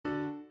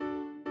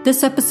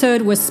This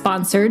episode was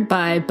sponsored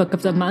by Book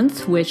of the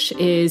Month, which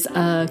is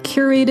a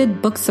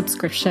curated book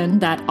subscription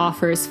that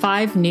offers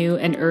 5 new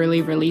and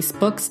early release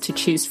books to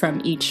choose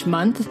from each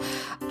month.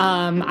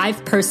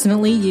 I've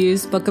personally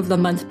used Book of the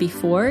Month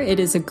before. It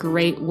is a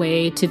great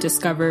way to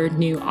discover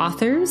new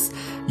authors.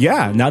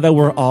 Yeah, now that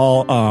we're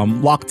all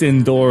locked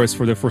indoors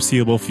for the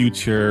foreseeable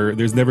future,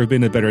 there's never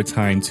been a better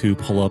time to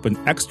pull up an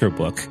extra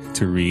book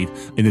to read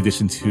in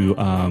addition to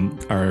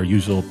our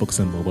usual Books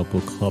and Boba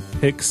Book Club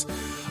picks.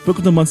 Book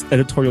of the Month's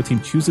editorial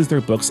team chooses their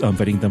books,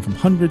 vetting them from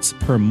hundreds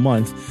per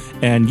month,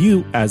 and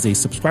you, as a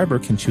subscriber,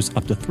 can choose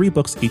up to 3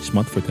 books each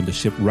month for them to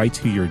ship right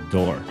to your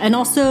door. And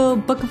also,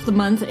 Book of the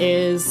Month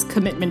is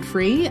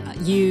commitment-free.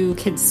 You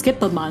can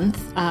skip a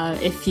month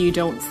if you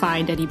don't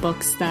find any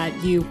books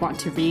that you want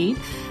to read,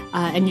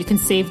 and you can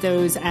save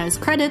those as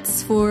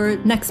credits for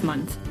next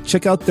month.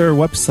 Check out their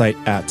website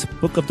at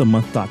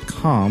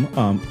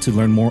bookofthemonth.com to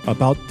learn more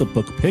about the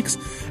book picks.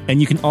 And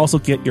you can also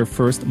get your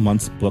first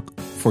month's book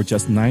for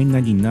just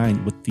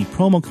 $9.99 with the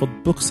promo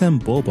code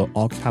BooksandBoba,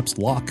 all caps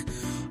lock.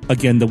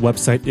 Again, the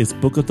website is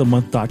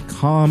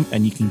bookofthemonth.com,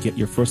 and you can get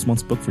your first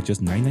month's book for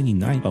just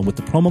 $9.99 with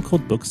the promo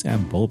code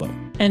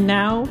BooksandBoba. And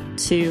now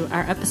to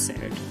our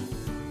episode.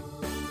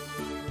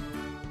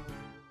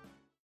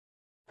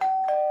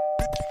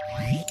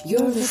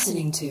 You're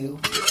listening to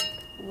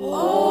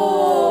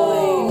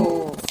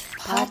Whoa!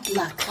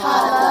 Potluck.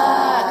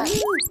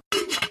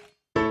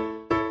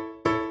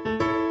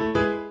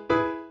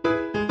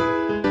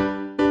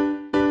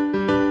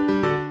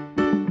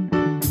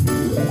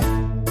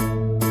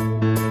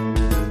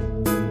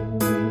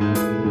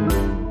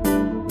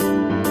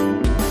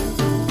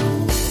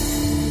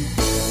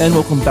 And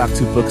welcome back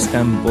to Books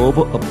and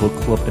Boba, a book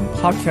club and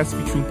podcast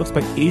featuring books by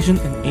Asian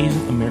and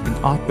Asian American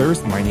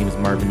authors. My name is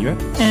Marvin Yue.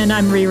 And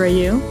I'm Rira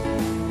Yu.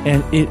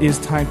 And it is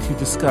time to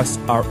discuss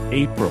our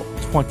April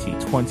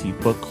 2020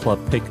 book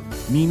club pick,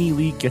 Mimi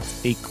Lee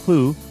Gets a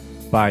Clue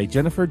by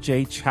Jennifer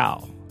J.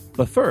 Chow.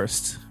 But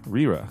first,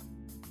 Rira,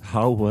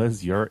 how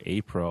was your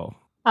April?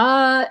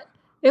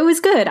 It was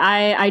good.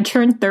 I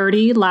turned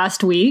 30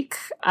 last week.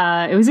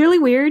 It was really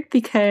weird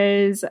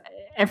because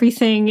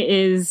everything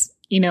is,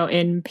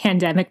 in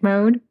pandemic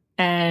mode,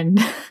 and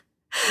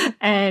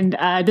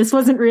this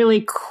wasn't really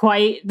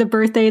quite the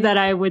birthday that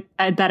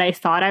I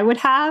thought I would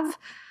have.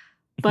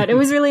 But it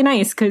was really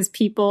nice because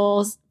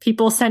people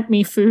sent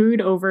me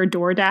food over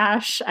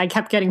DoorDash. I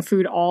kept getting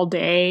food all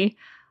day.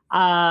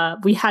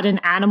 We had an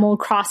Animal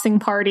Crossing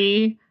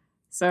party.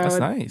 So that's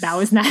nice. That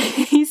was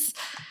nice.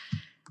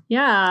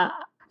 Yeah.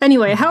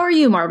 Anyway, how are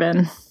you,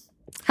 Marvin?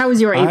 How was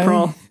your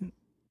April?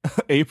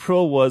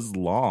 April was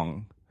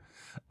long.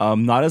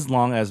 Not as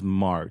long as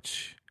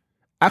March.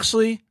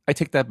 Actually, I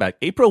take that back.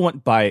 April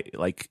went by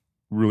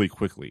really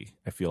quickly,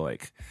 I feel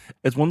like.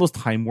 It's one of those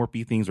time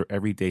warpy things where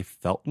every day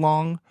felt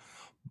long.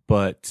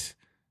 But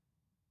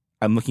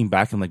I'm looking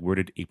back and where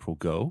did April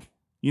go?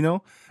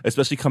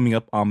 Especially coming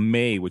up on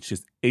May, which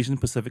is Asian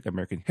Pacific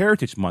American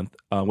Heritage Month,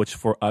 which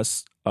for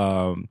us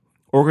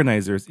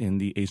organizers in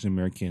the Asian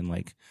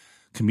American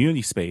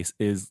community space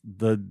is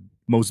the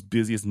most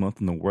busiest month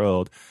in the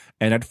world.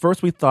 And at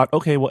first we thought,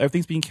 okay, well,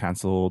 everything's being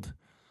canceled.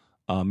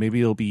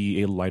 Maybe it'll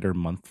be a lighter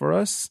month for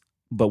us,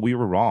 but we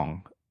were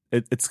wrong.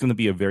 It's going to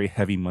be a very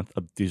heavy month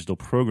of digital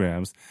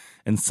programs.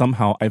 And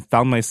somehow I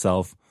found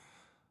myself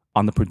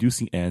on the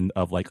producing end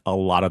of a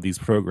lot of these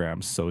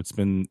programs. So it's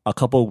been a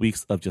couple of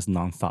weeks of just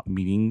nonstop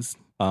meetings,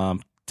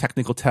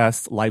 technical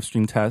tests, live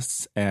stream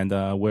tests, and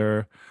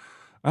where,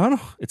 I don't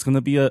know, it's going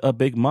to be a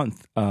big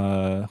month.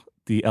 The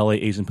LA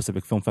Asian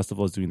Pacific Film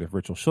Festival is doing their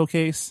virtual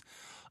showcase.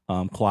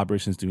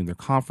 Collaboration is doing their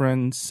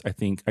conference. I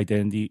think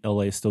Identity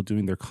LA is still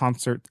doing their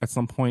concert at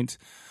some point.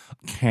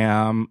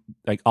 CAM,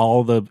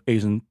 all the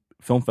Asian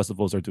film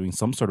festivals are doing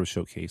some sort of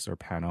showcase or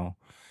panel.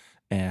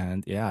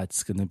 And yeah,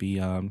 it's going to be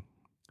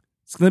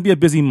a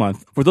busy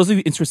month. For those of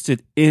you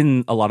interested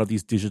in a lot of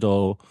these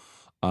digital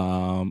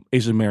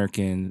Asian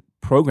American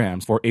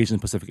programs for Asian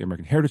Pacific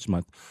American Heritage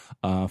Month,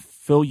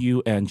 Phil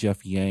Yu and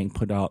Jeff Yang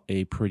put out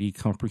a pretty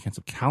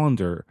comprehensive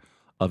calendar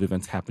of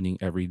events happening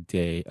every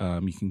day.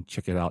 You can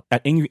check it out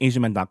at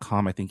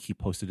angryasianman.com. I think he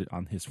posted it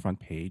on his front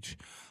page.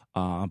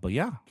 But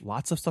yeah,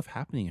 lots of stuff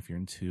happening if you're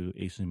into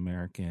Asian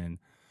American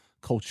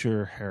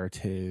culture,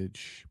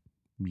 heritage,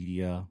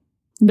 media.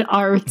 The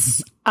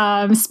arts.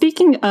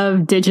 Speaking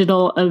of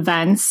digital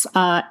events,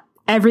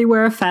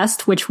 Everywhere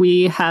Fest, which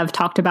we have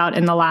talked about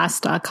in the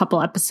last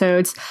couple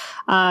episodes,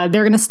 they're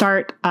going to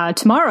start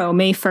tomorrow,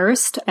 May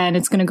 1st, and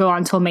it's going to go on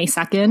until May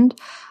 2nd.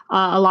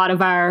 A lot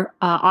of our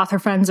author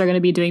friends are going to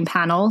be doing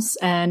panels,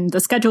 and the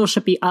schedule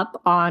should be up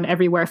on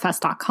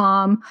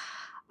everywherefest.com.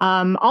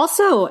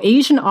 Also,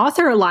 Asian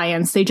Author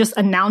Alliance, they just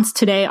announced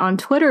today on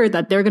Twitter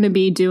that they're going to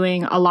be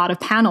doing a lot of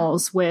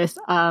panels with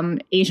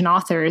Asian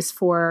authors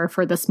for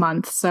this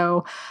month.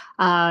 So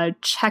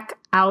check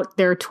out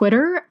their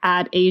Twitter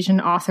at Asian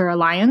Author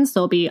Alliance.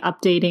 They'll be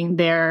updating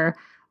their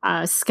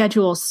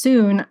schedule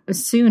soon,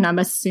 I'm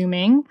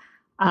assuming.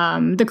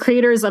 The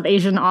creators of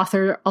Asian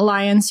Author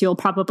Alliance, you'll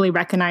probably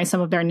recognize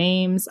some of their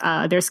names.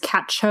 There's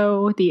Kat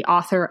Cho, the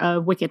author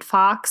of Wicked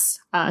Fox,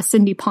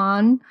 Cindy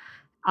Pon,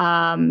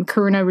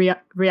 Karuna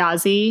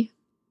Riazi,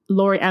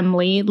 Lori M.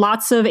 Lee,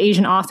 lots of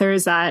Asian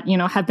authors that,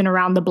 have been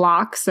around the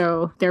block,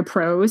 so they're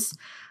pros.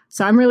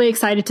 So I'm really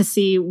excited to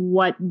see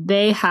what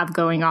they have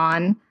going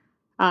on.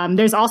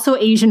 There's also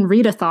Asian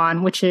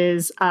Readathon, which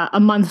is a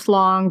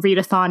month-long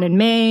readathon in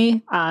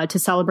May to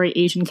celebrate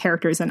Asian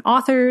characters and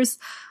authors.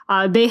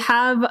 They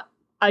have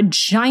a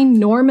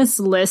ginormous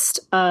list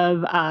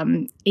of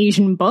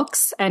Asian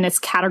books, and it's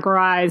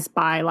categorized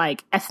by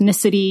like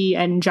ethnicity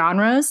and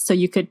genres. So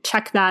you could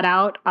check that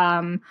out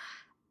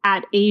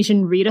at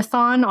Asian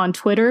Readathon on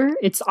Twitter.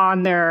 It's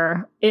on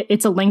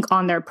it's a link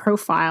on their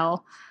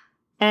profile.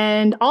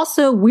 And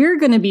also, we're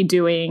going to be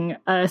doing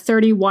a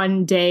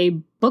 31-day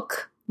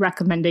book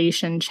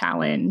recommendation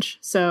challenge.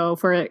 So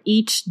for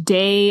each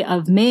day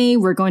of May,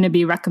 we're going to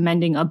be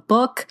recommending a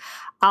book.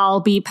 I'll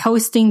be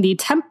posting the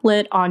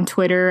template on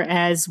Twitter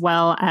as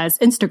well as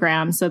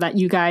Instagram so that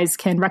you guys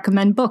can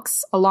recommend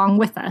books along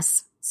with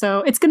us. So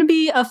it's going to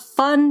be a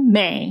fun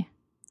May.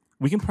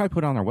 We can probably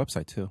put it on our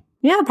website too.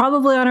 Yeah,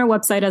 probably on our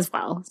website as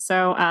well.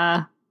 So,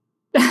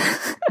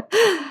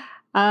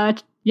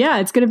 yeah,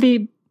 it's going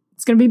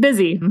to be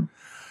busy.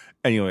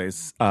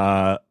 Anyways,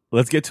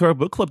 let's get to our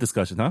book club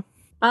discussion, huh?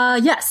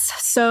 Yes.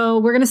 So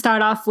we're going to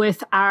start off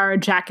with our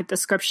jacket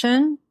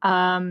description.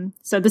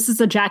 So this is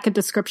a jacket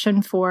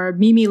description for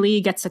Mimi Lee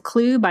Gets a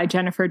Clue by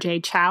Jennifer J.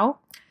 Chow.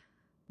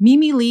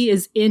 Mimi Lee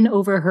is in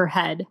over her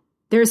head.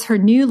 There's her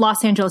new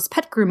Los Angeles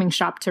pet grooming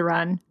shop to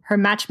run, her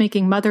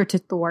matchmaking mother to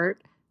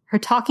thwart, her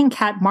talking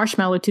cat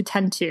Marshmallow to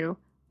tend to.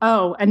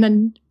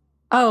 And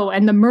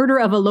the murder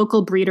of a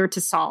local breeder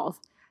to solve.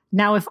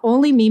 Now, if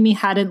only Mimi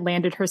hadn't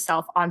landed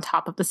herself on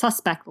top of the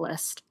suspect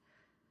list.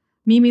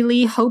 Mimi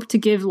Lee hoped to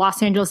give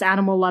Los Angeles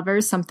animal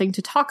lovers something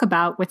to talk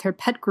about with her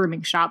pet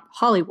grooming shop,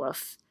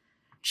 Hollywoof.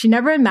 She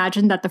never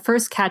imagined that the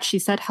first cat she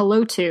said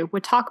hello to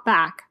would talk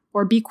back,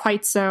 or be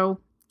quite so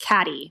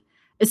catty,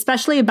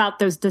 especially about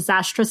those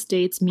disastrous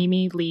dates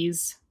Mimi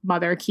Lee's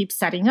mother keeps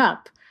setting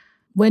up.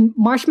 When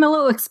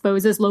Marshmallow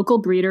exposes local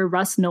breeder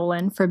Russ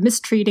Nolan for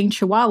mistreating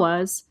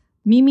chihuahuas,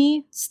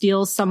 Mimi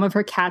steals some of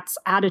her cat's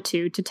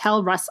attitude to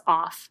tell Russ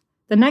off.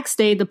 The next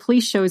day, the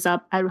police shows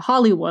up at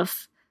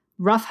Hollywoof.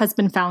 Ruff has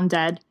been found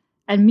dead,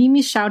 and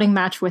Mimi's shouting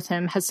match with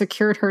him has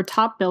secured her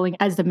top billing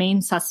as the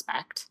main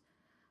suspect.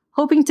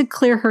 Hoping to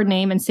clear her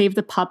name and save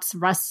the pups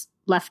Russ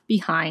left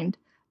behind,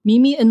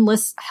 Mimi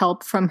enlists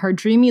help from her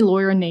dreamy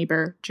lawyer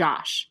neighbor,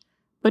 Josh.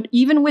 But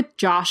even with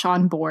Josh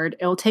on board,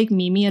 it'll take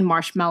Mimi and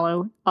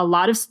Marshmallow a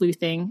lot of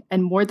sleuthing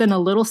and more than a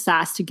little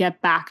sass to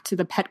get back to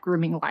the pet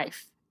grooming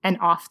life and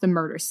off the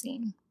murder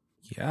scene.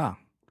 Yeah.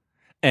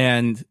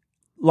 And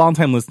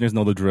longtime listeners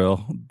know the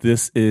drill.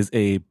 This is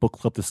a book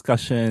club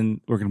discussion.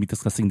 We're going to be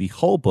discussing the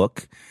whole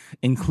book,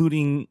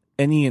 including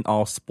any and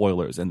all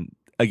spoilers. And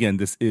again,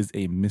 this is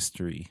a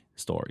mystery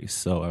story.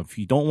 So if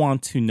you don't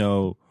want to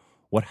know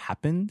what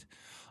happened,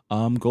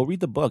 go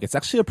read the book. It's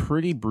actually a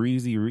pretty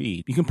breezy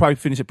read. You can probably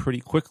finish it pretty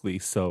quickly.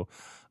 So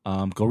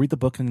go read the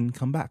book and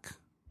come back.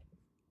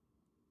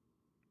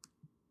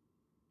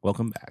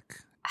 Welcome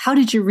back. How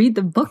did you read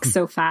the book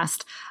so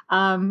fast?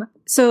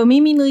 So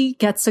Mimi Lee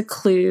Gets a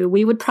Clue.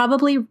 We would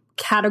probably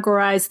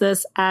categorize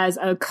this as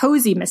a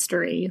cozy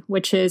mystery,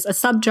 which is a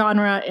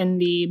subgenre in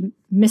the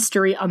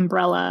mystery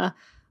umbrella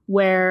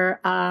where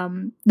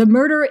the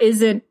murder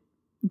isn't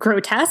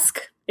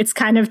grotesque. It's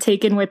kind of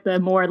taken with a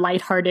more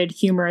lighthearted,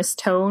 humorous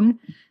tone.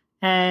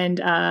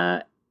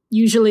 And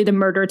usually the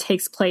murder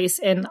takes place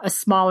in a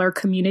smaller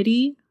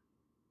community.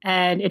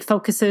 And it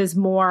focuses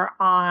more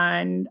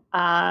on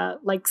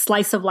like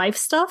slice of life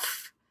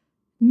stuff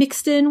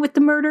mixed in with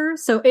the murder.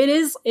 So it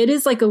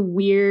is like a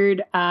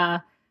weird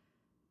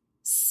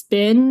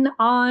spin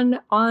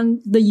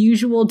on the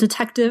usual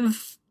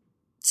detective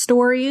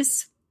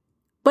stories.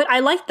 But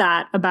I like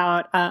that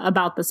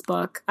about this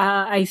book.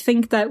 I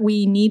think that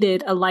we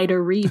needed a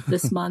lighter read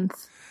this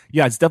month.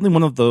 Yeah, it's definitely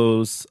one of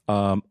those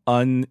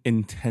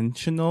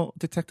unintentional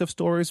detective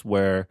stories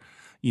where,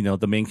 you know,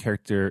 the main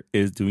character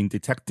is doing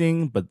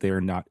detecting, but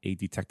they're not a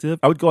detective.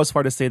 I would go as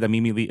far to say that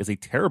Mimi Lee is a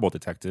terrible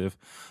detective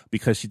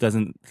because she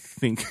doesn't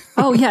think.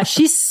 Oh, yeah.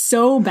 She's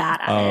so bad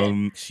at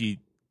it. She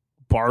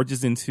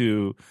barges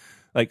into,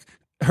 like,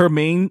 her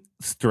main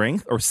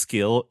strength or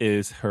skill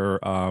is her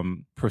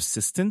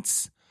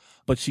persistence,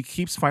 but she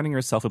keeps finding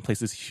herself in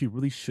places she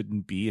really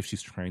shouldn't be if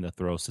she's trying to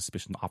throw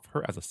suspicion off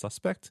her as a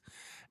suspect.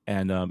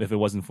 And if it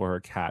wasn't for her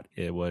cat,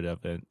 it would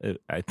have been.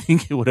 I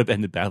think it would have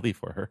ended badly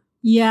for her.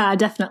 Yeah,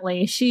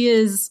 definitely. She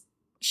is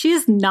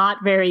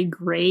not very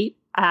great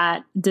at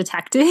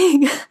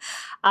detecting.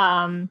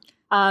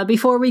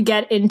 Before we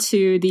get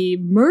into the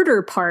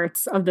murder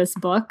parts of this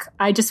book,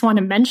 I just want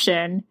to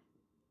mention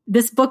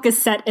this book is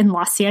set in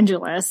Los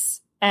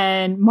Angeles,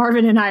 and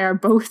Marvin and I are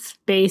both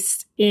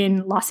based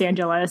in Los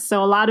Angeles.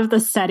 So a lot of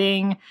the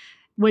setting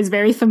was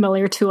very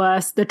familiar to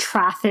us. The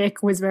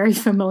traffic was very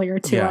familiar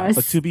to us.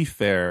 But to be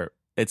fair,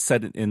 it's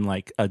set in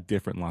like a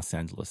different Los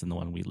Angeles than the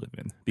one we live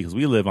in, because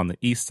we live on the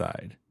east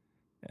side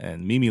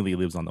and Mimi Lee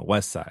lives on the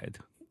west side.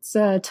 It's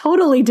a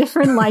totally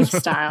different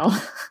lifestyle,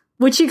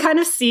 which you kind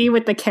of see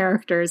with the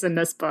characters in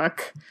this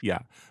book. Yeah,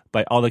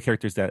 by all the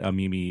characters that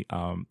Mimi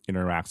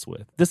interacts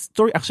with. This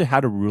story actually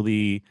had a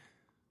really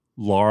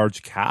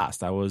large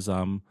cast. I was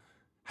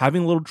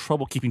having a little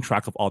trouble keeping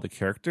track of all the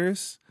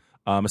characters,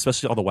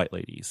 especially all the white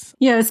ladies.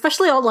 Yeah,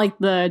 especially all like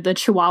the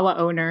Chihuahua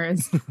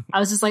owners. I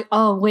was just like,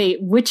 oh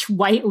wait, which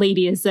white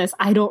lady is this?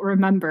 I don't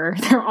remember.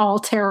 They're all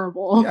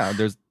terrible. Yeah,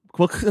 there's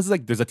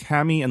a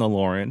Tammy and a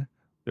Lauren.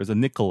 There's a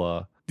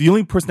Nicola. The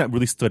only person that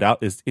really stood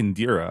out is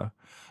Indira,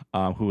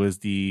 who is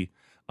the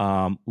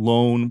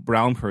lone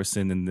brown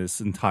person in this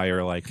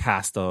entire like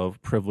cast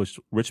of privileged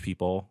rich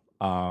people.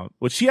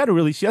 Which she has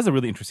a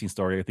really interesting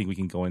story. I think we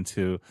can go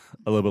into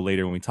a little bit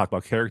later when we talk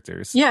about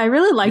characters. Yeah, I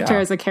really liked her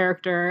as a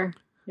character.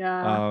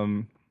 Yeah.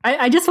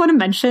 I just want to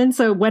mention,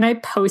 so when I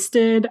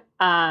posted,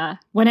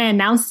 when I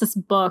announced this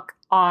book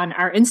on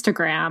our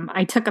Instagram,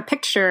 I took a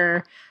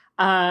picture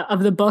of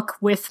the book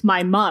with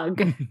my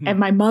mug. And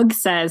my mug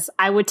says,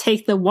 I would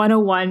take the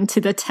 101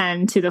 to the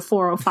 10 to the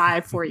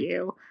 405 for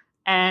you.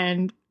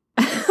 And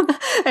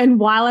and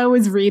while I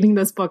was reading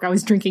this book, I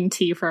was drinking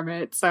tea from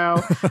it.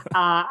 So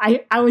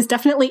I was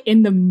definitely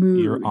in the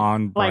mood. You're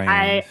on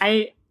brand.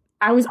 Like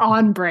I was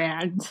on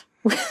brand.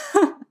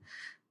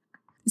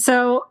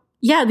 So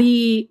yeah,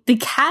 the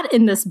cat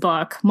in this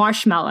book,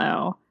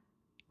 Marshmallow,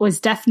 was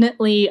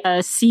definitely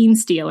a scene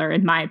stealer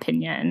in my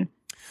opinion.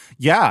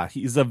 Yeah,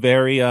 he's a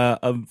very I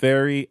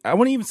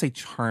wouldn't even say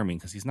charming,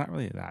 because he's not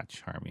really that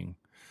charming,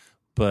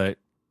 but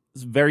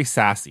it's very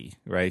sassy,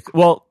 right?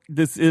 Well,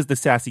 this is the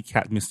Sassy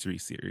Cat Mystery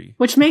Series.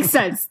 Which makes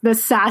sense. The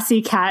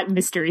Sassy Cat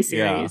Mystery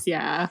Series,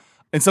 yeah.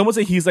 And some would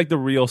say he's like the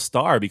real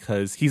star,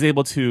 because he's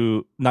able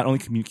to not only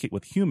communicate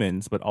with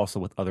humans, but also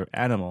with other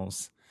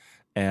animals.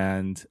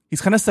 And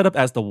he's kind of set up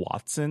as the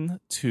Watson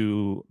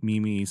to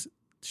Mimi's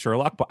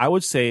Sherlock, but I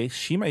would say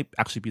she might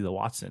actually be the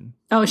Watson.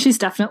 Oh, she's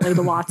definitely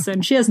the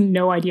Watson. She has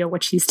no idea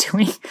what she's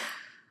doing.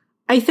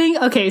 I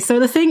think, okay, so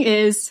the thing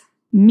is,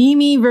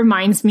 Mimi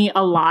reminds me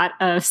a lot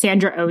of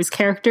Sandra Oh's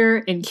character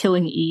in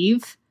Killing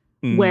Eve,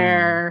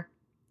 where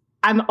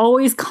I'm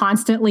always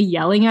constantly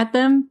yelling at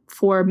them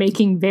for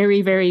making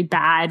very, very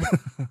bad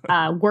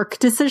work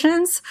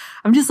decisions.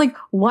 I'm just like,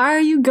 why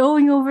are you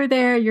going over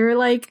there? You're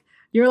like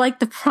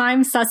the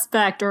prime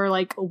suspect, or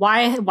like,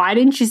 why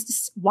didn't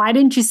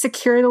you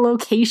secure the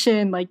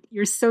location? Like,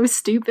 you're so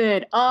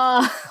stupid.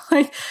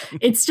 Like,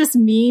 it's just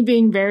me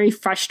being very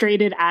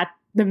frustrated at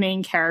the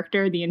main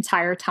character the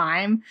entire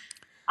time.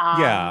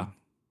 Yeah.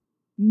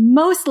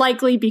 Most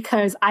likely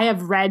because I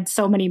have read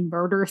so many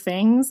murder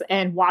things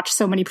and watched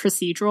so many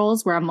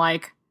procedurals where I'm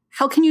like,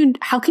 how can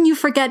you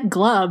forget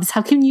gloves?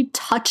 How can you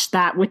touch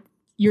that with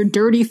your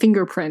dirty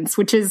fingerprints?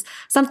 Which is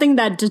something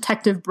that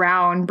Detective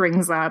Brown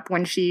brings up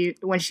when she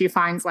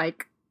finds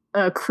like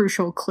a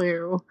crucial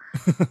clue.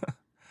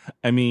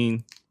 I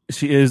mean,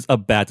 she is a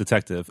bad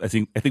detective. I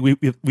think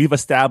we've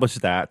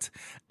established that,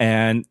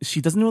 and she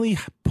doesn't really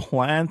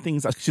plan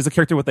things. She's a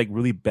character with like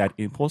really bad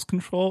impulse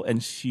control,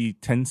 and she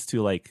tends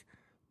to like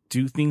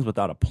do things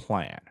without a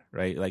plan,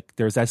 right? Like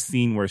there's that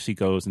scene where she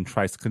goes and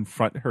tries to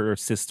confront her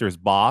sister's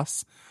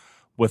boss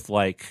with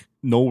like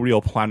no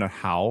real plan on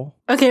how.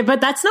 Okay,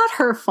 but that's not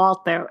her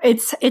fault though.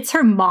 It's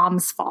her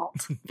mom's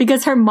fault,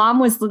 because her mom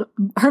was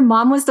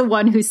the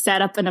one who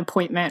set up an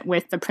appointment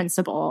with the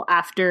principal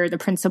after the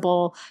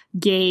principal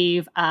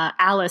gave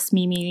Alice,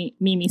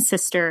 Mimi's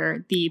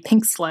sister, the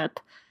pink slip.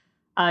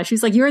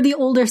 She's like, you're the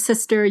older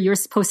sister. You're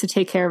supposed to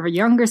take care of a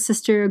younger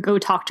sister. Go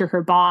talk to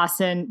her boss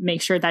and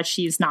make sure that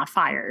she's not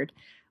fired,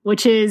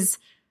 which is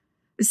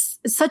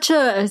such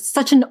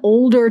an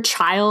older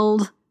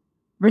child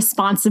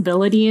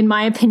responsibility, in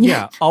my opinion.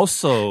 Yeah.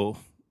 Also,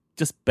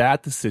 just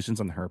bad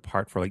decisions on her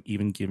part for like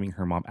even giving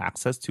her mom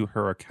access to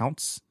her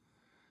accounts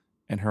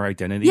and her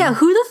identity. Yeah.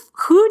 Who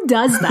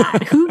does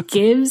that? Who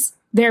gives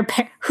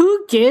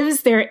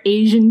their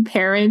Asian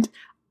parent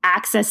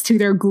access to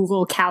their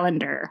Google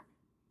Calendar?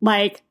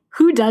 Like,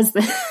 who does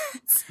this?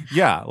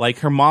 Yeah. Like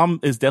her mom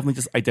is definitely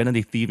just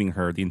identity thieving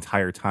her the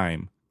entire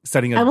time.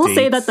 Setting up I will dates.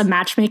 say that the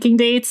matchmaking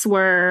dates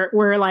were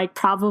like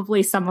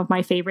probably some of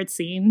my favorite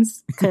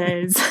scenes,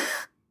 because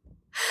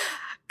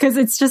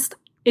it's just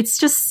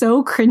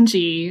so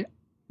cringy,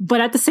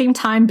 but at the same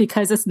time,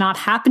 because it's not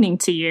happening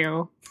to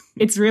you,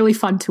 it's really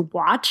fun to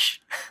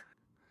watch.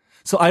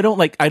 So I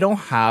don't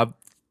have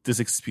this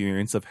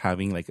experience of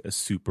having like a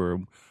super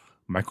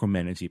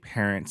micromanaging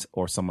parent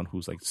or someone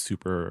who's like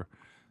super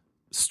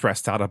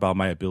stressed out about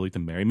my ability to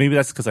marry. Maybe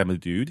that's because I'm a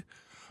dude.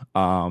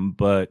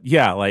 But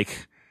yeah,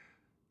 like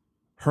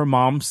her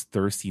mom's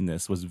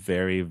thirstiness was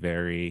very,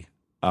 very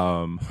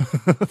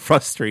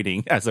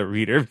frustrating as a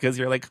reader, because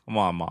you're like, come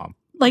on, mom.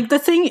 Like, the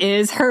thing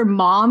is, her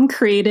mom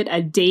created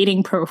a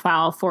dating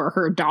profile for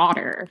her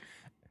daughter.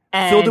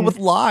 And filled it with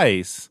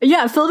lies.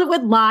 Yeah, filled it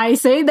with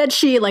lies, saying that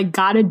she like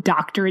got a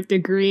doctorate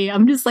degree.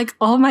 I'm just like,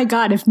 oh my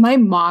God, if my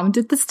mom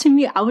did this to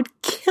me, I would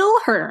kill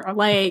her.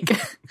 Like,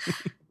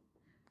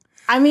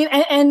 I mean,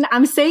 and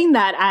I'm saying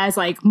that as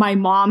like my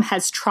mom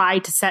has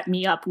tried to set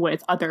me up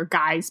with other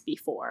guys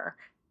before.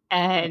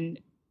 And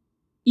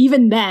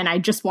even then I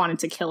just wanted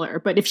to kill her.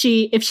 But if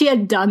she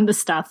had done the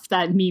stuff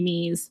that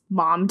Mimi's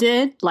mom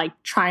did, like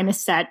trying to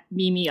set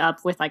Mimi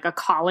up with like a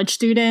college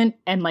student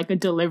and like a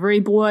delivery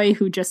boy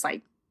who just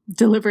like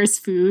delivers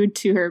food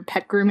to her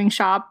pet grooming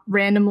shop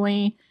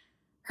randomly,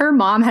 her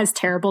mom has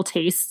terrible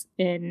taste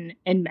in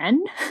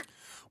men.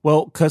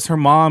 Well, because her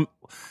mom,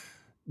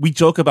 we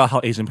joke about how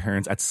Asian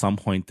parents at some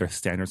point their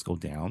standards go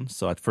down.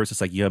 So at first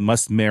it's like you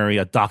must marry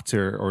a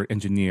doctor or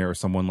engineer or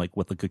someone like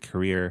with a good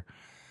career,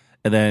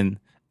 and then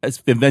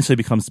it eventually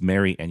becomes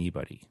marry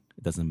anybody.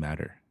 It doesn't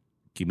matter.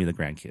 Give me the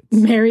grandkids.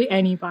 Marry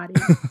anybody.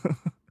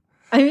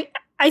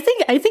 I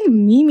think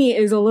Mimi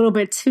is a little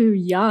bit too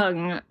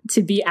young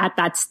to be at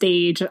that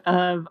stage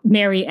of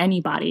marry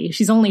anybody.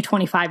 She's only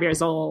 25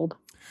 years old.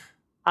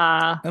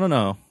 I don't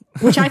know.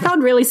 Which I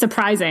found really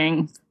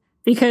surprising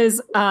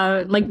because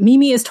like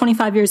Mimi is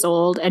 25 years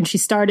old and she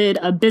started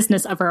a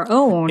business of her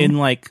own. In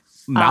like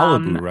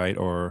Malibu, right?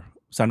 Or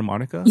Santa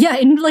Monica? Yeah,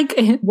 in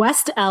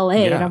West LA.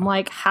 Yeah. And I'm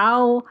like,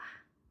 how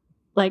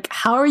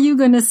are you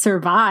going to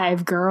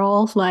survive,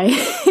 girl? Like,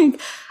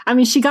 I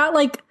mean, she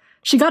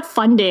got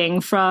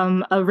funding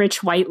from a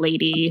rich white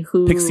lady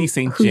Pixie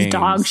St. whose James.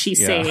 dog she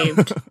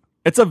saved.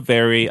 It's a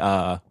very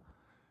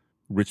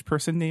rich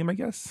person name, I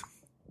guess.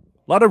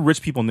 A lot of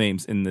rich people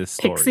names in this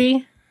story.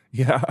 Pixie?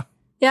 Yeah.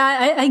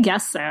 Yeah, I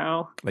guess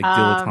so. Like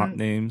dilettante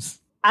names.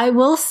 I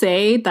will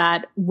say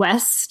that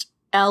West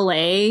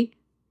LA,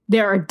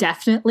 there are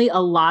definitely a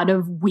lot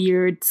of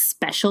weird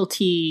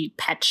specialty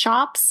pet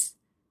shops.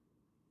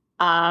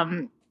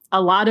 A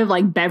lot of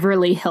like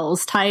Beverly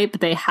Hills type.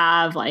 They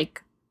have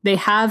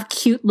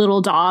cute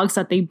little dogs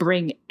that they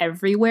bring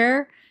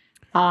everywhere.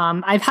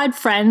 I've had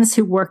friends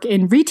who work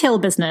in retail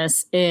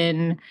business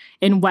in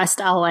West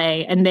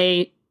LA, and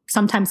they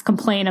sometimes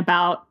complain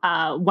about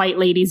white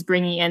ladies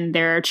bringing in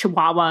their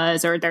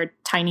chihuahuas or their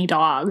tiny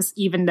dogs,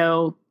 even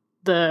though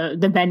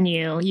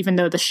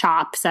the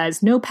shop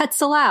says no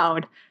pets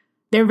allowed.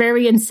 They're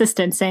very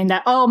insistent, saying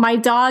that, oh, my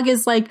dog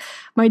is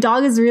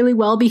really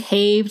well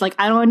behaved. Like,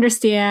 I don't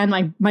understand.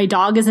 Like, my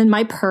dog is in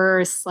my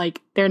purse.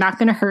 Like, they're not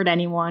going to hurt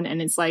anyone.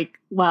 And it's like,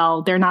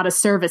 well, they're not a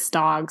service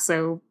dog,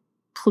 so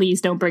please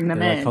don't bring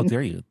them in. Like, how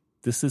dare you?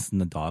 This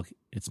isn't a dog.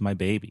 It's my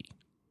baby.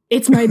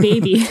 It's my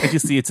baby. Can't you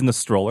see it's in the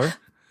stroller?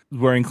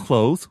 Wearing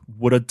clothes.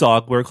 Would a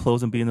dog wear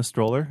clothes and be in a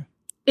stroller?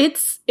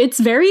 It's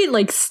very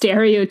like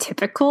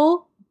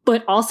stereotypical,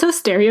 but also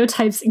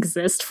stereotypes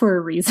exist for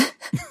a reason.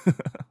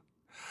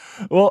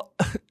 Well,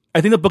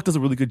 I think the book does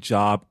a really good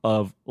job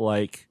of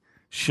like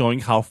showing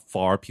how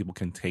far people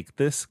can take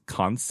this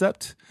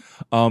concept,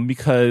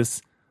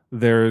 because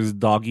there's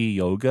doggy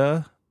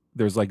yoga,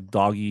 there's like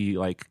doggy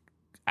like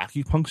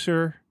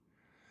acupuncture,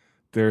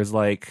 there's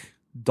like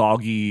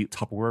doggy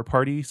Tupperware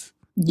parties.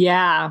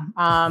 Yeah.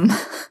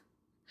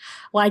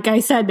 Like I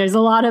said, there's a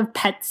lot of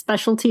pet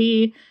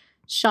specialty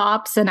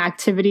shops and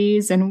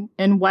activities in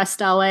West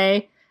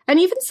LA, and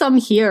even some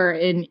here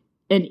in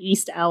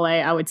East LA,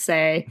 I would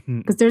say,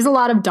 because there's a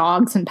lot of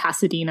dogs in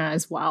Pasadena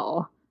as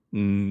well.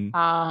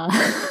 Well,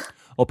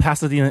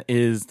 Pasadena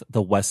is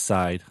the west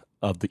side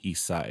of the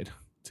east side,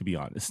 to be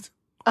honest.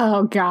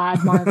 Oh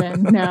God,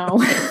 Marvin,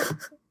 no.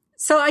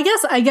 So I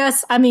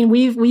guess, I mean,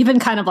 we've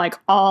been kind of like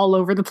all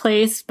over the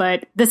place,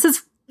 but this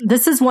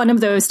is one of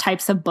those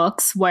types of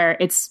books where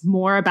it's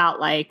more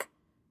about like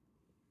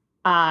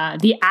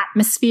the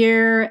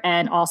atmosphere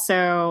and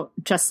also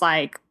just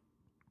like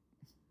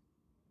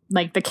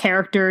the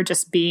character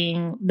just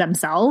being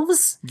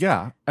themselves.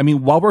 Yeah. I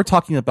mean, while we're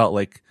talking about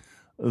like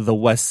the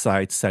West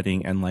Side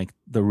setting and like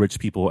the rich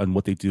people and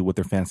what they do with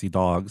their fancy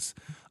dogs,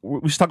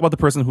 we should talk about the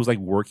person who's like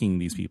working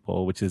these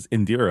people, which is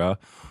Indira,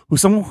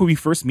 who's someone who we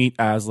first meet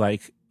as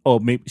like, oh,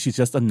 maybe she's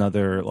just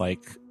another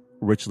like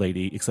rich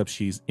lady, except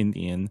she's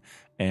Indian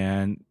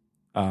and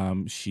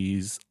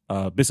she's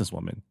a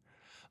businesswoman.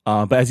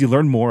 But as you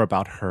learn more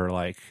about her,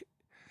 like,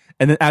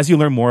 and then as you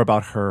learn more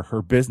about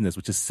her business,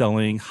 which is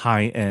selling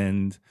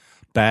high-end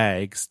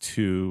bags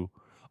to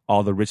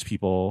all the rich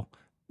people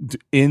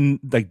in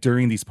like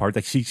during these parties,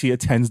 like she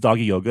attends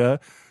doggy yoga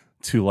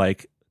to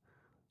like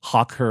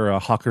hawk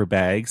her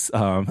bags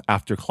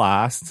after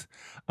class.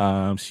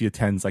 She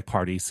attends like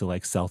parties to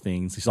like sell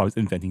things. She's always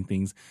inventing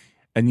things,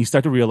 and you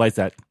start to realize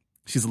that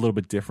she's a little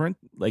bit different.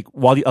 Like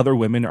while the other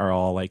women are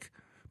all like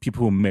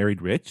people who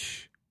married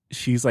rich,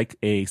 she's like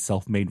a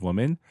self-made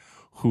woman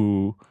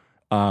who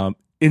in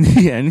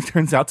the end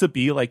turns out to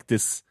be like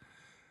this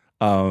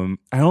I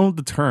don't know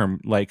the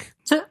term, like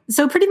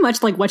so pretty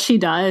much like what she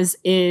does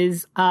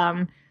is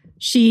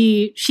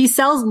she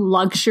sells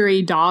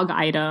luxury dog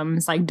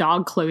items like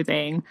dog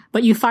clothing,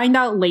 but you find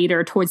out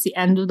later towards the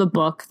end of the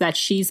book that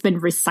she's been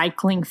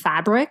recycling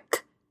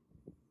fabric,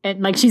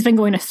 and like she's been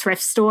going to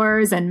thrift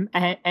stores and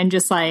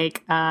just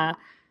like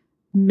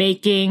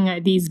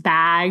making these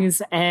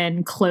bags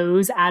and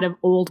clothes out of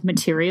old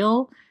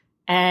material.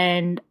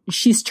 And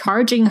she's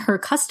charging her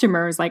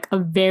customers like a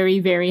very,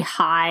 very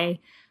high,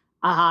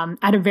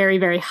 at a very,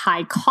 very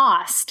high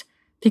cost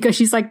because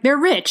she's like, they're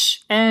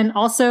rich. And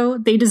also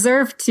they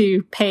deserve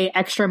to pay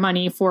extra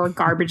money for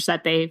garbage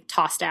that they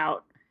tossed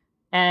out.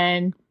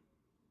 And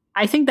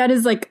I think that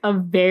is like a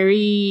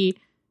very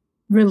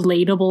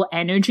relatable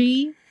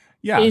energy.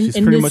 Yeah, in, she's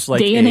in pretty this much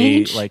day and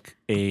age.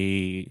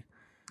 Eat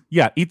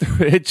the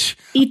rich.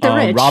 Eat the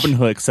rich. Robin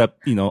Hood,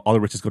 except, all the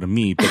riches go to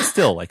me, but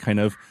still like kind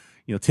of,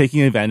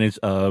 taking advantage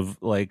of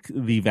like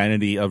the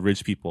vanity of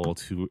rich people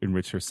to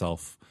enrich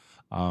herself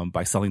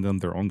by selling them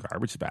their own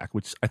garbage back,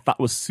 which I thought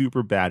was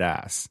super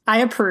badass. I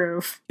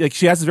approve. Like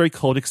she has a very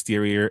cold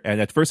exterior, and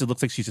at first it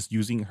looks like she's just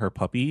using her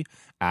puppy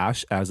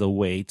Ash as a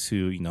way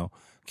to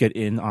get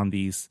in on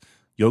these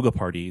yoga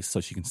parties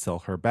so she can sell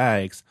her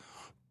bags.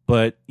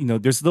 But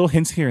there's little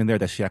hints here and there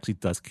that she actually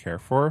does care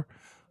for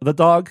the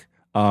dog.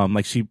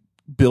 Like she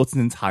built an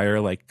entire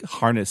like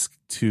harness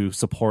to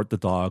support the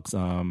dog's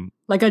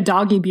like a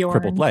doggy Bjorn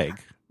crippled leg,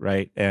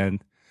 right?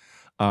 And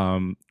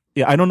I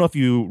don't know if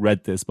you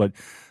read this, but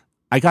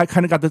I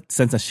kind of got the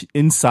sense that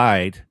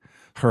inside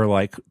her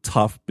like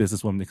tough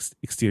businesswoman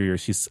exterior,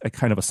 she's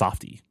kind of a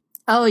softie.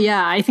 Oh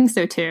yeah, I think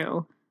so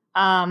too.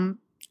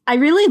 I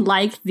really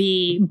like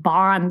the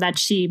bond that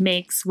she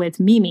makes with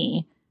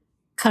Mimi,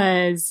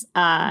 because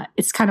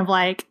it's kind of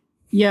like,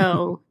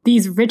 yo,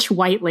 these rich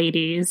white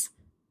ladies,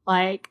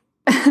 like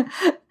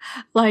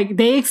like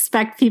they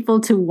expect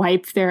people to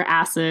wipe their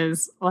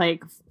asses,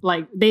 like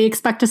they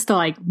expect us to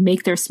like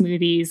make their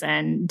smoothies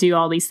and do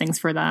all these things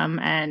for them,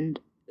 and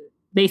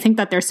they think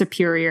that they're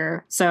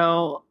superior.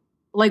 So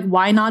like,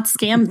 why not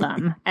scam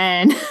them?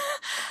 And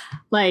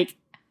like,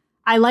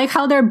 I like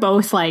how they're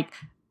both like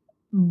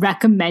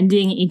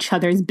recommending each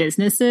other's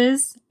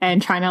businesses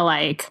and trying to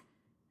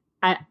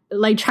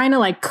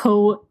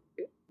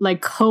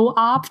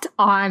co-opt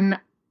on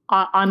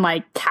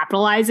like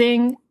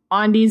capitalizing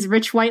on these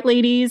rich white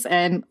ladies.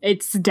 And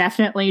it's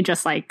definitely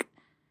just like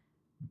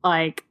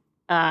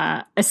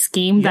a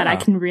scheme that I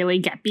can really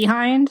get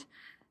behind.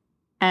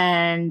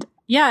 And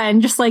yeah,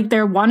 and just like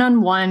their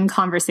one-on-one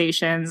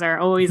conversations are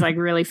always like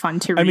really fun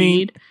to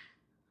read.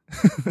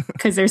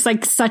 Because there's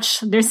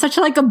such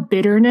like a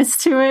bitterness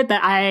to it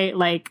that I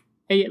love.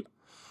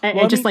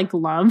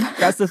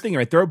 That's the thing,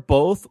 right? They're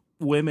both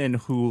women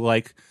who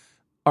like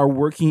are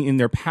working in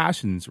their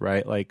passions,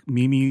 right? Like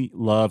Mimi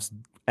loves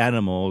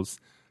animals,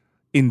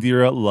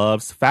 Indira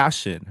loves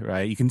fashion,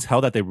 right? You can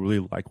tell that they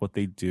really like what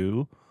they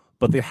do,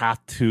 but they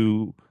have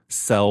to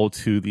sell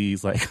to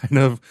these like kind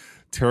of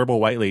terrible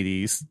white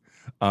ladies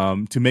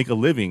to make a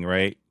living,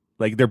 right?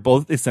 Like they're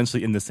both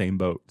essentially in the same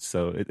boat.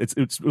 So it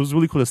was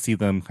really cool to see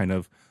them kind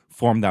of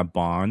form that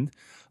bond.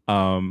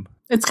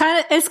 It's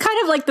kind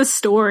of like the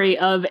story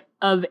of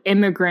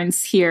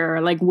immigrants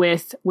here, like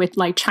with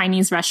like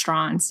Chinese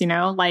restaurants,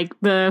 like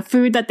the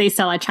food that they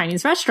sell at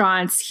Chinese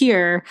restaurants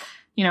here,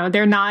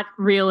 they're not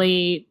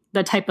really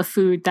the type of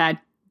food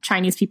that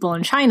Chinese people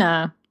in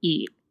China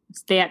eat.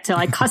 They had to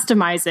like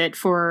customize it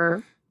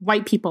for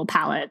white people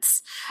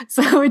palates.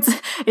 So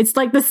it's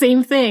like the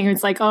same thing.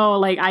 It's like, oh,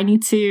 like I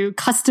need to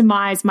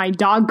customize my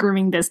dog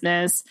grooming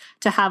business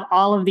to have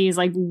all of these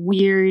like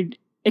weird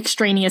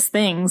extraneous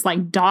things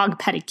like dog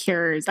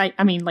pedicures.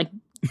 I mean like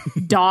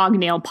dog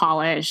nail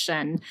polish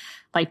and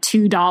like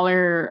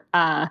 $2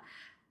 a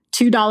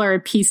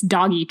piece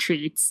doggy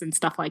treats and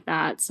stuff like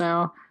that.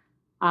 So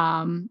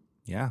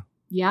yeah.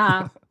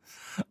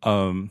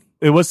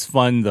 It was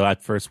fun though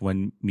at first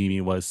when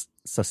Mimi was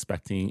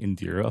suspecting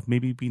Indira of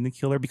maybe being the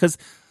killer, because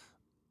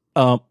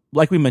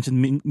like we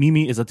mentioned,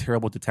 Mimi is a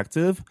terrible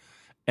detective,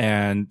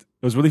 and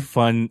it was really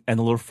fun and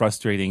a little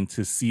frustrating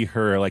to see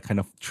her like kind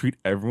of treat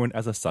everyone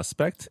as a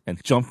suspect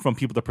and jump from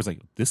people to person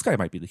like, this guy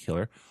might be the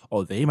killer,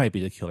 oh they might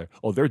be the killer,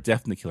 oh they're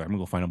definitely the killer, I'm gonna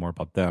go find out more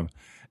about them,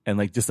 and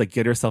like just like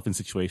get herself in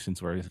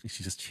situations where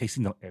she's just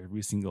chasing down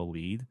every single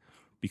lead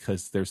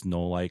because there's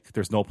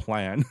no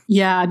plan.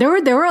 Yeah, there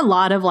were a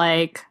lot of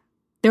like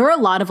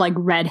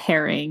red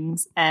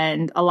herrings,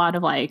 and a lot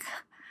of like,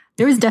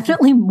 there was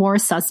definitely more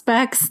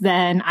suspects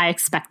than I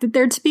expected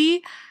there to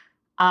be.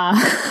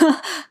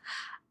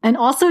 And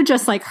also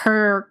just like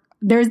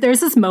there's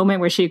this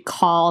moment where she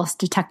calls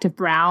Detective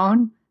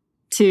Brown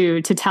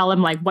to tell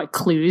him like what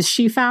clues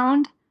she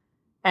found,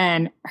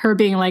 and her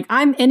being like,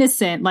 I'm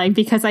innocent, like,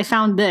 because I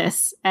found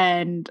this.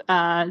 And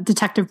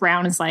Detective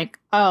Brown is like,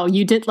 oh,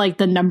 you did like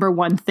the number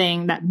one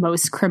thing that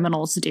most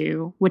criminals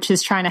do, which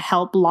is trying to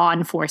help law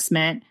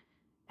enforcement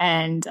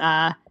and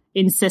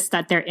insist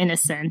that they're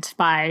innocent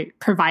by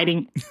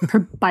providing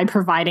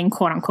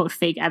quote unquote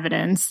fake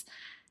evidence.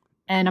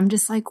 And I'm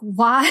just like,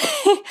 why?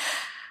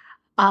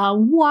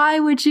 Why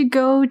would you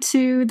go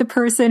to the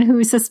person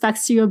who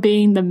suspects you of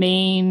being the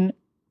main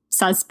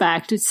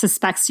suspect,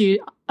 suspects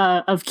you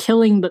of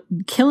killing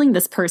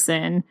this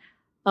person?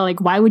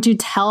 Like, why would you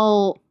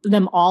tell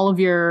them all of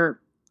your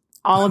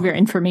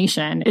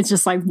information? It's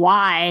just like,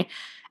 why?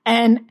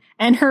 And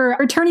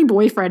her attorney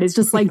boyfriend is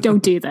just like,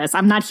 don't do this.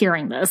 I'm not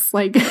hearing this.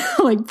 Like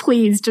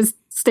please just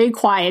stay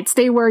quiet.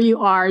 Stay where you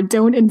are.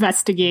 Don't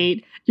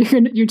investigate.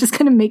 You're just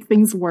going to make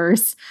things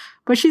worse.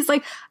 But she's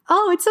like,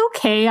 oh, it's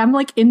okay. I'm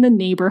like in the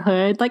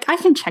neighborhood. Like I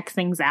can check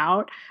things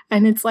out.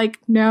 And it's like,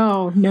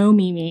 no,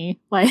 Mimi.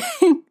 Like,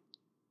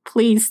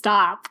 please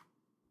stop.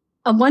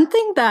 One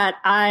thing that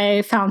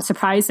I found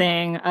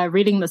surprising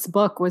reading this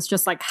book was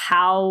just like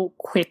how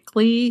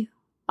quickly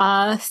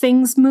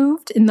things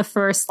moved in the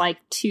first like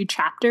 2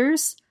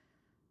 chapters.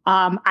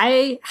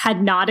 I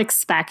had not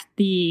expect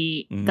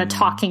the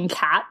talking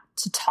cat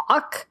to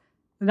talk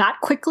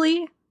that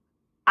quickly.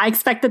 I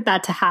expected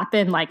that to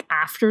happen like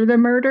after the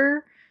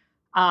murder.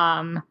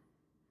 And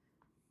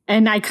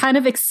I kind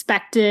of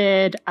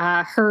expected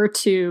her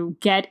to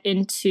get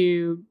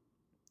into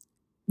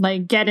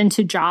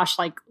Josh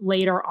like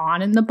later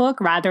on in the book,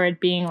 rather it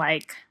being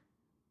like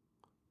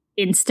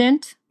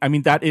instant. I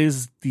mean, that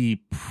is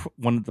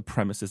one of the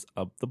premises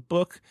of the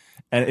book,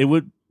 and it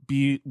would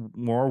be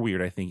more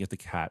weird, I think, if the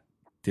cat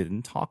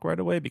didn't talk right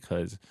away,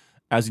 because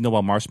as you know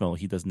about Marshmallow,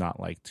 he does not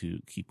like to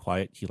keep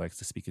quiet. He likes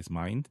to speak his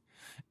mind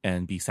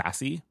and be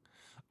sassy.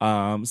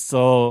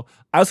 So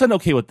I was kind of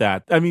okay with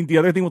that. I mean, the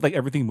other thing with like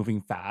everything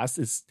moving fast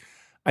is,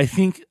 I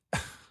think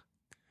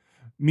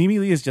Mimi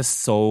Lee is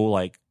just so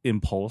like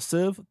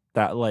impulsive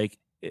that like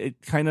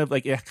it kind of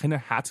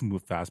had to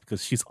move fast,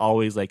 because she's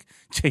always like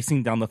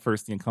chasing down the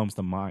first thing that comes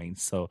to mind.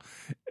 So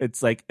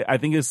it's like, I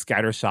think it's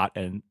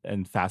scattershot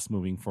and fast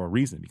moving for a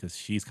reason, because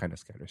she's kind of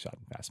scattershot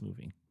and fast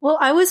moving. Well,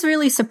 I was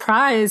really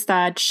surprised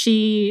that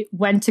she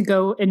went to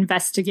go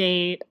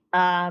investigate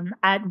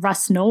at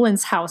Russ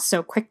Nolan's house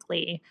so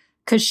quickly,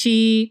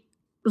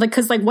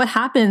 because what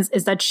happens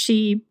is that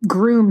she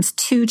grooms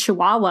 2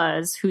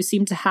 chihuahuas who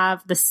seem to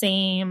have the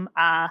same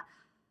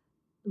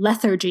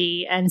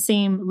lethargy and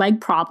same leg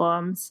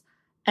problems,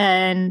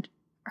 and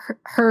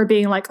her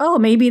being like, oh,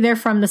 maybe they're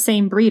from the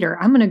same breeder.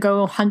 I'm going to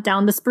go hunt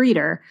down this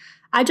breeder.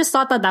 I just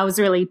thought that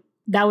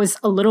was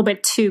a little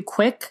bit too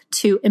quick,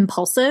 too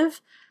impulsive.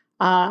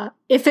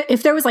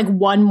 If there was like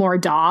one more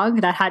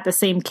dog that had the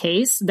same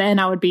case, then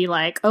I would be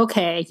like,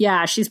 okay,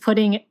 yeah, she's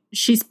putting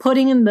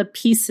in the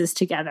pieces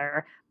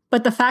together.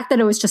 But the fact that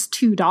it was just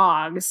 2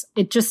 dogs,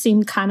 it just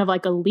seemed kind of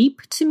like a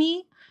leap to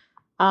me.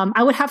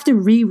 I would have to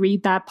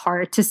reread that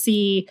part to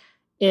see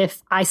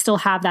if I still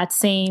have that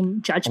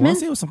same judgment. I want to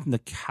say it was something the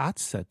cat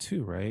said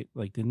too, right?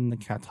 Like, didn't the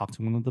cat talk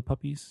to one of the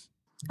puppies?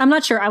 I'm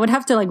not sure. I would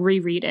have to like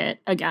reread it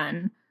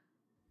again.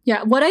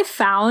 Yeah, what I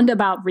found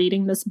about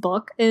reading this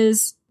book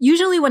is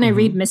usually when I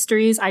read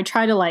mysteries, I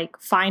try to like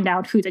find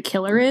out who the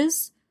killer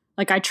is.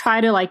 Like I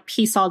try to like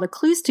piece all the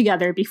clues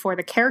together before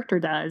the character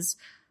does.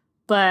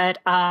 But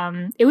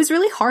it was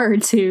really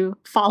hard to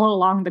follow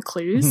along the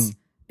clues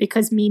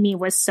because Mimi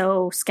was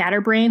so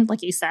scatterbrained,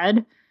 like you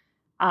said.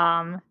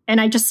 And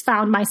I just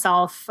found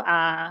myself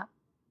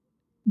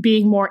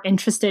being more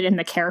interested in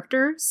the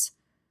characters.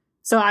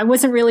 So I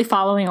wasn't really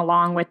following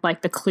along with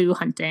like the clue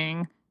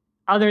hunting,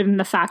 other than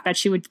the fact that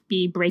she would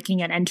be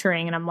breaking and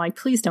entering. And I'm like,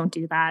 please don't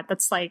do that.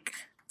 That's like,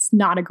 it's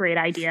not a great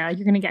idea.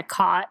 You're going to get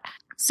caught.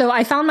 So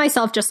I found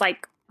myself just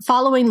like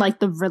following like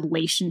the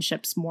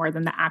relationships more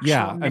than the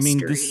actual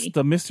mystery. I mean,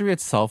 the mystery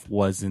itself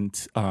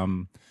wasn't,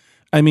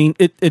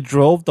 it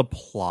drove the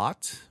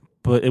plot,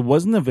 but it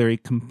wasn't a very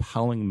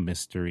compelling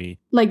mystery.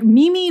 Like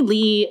Mimi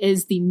Lee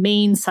is the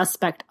main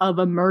suspect of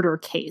a murder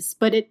case,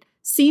 but it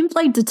seemed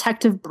like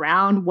Detective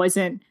Brown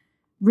wasn't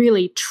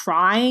really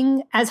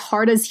trying as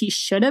hard as he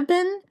should have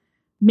been,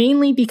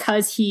 mainly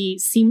because he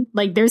seemed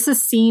like there's a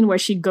scene where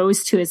she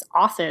goes to his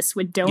office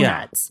with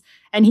donuts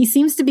and he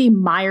seems to be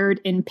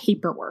mired in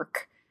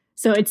paperwork.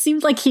 So it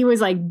seemed like he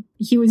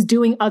was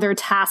doing other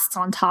tasks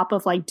on top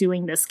of like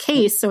doing this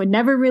case. So it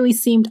never really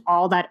seemed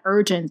all that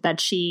urgent that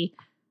she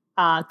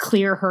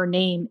clear her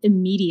name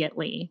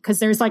immediately, because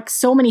there's like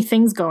so many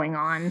things going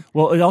on.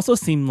 Well, it also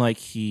seemed like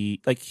he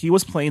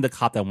was playing the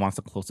cop that wants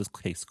to close this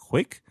case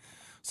quick.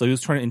 So he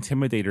was trying to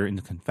intimidate her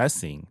into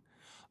confessing.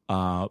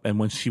 And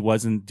when she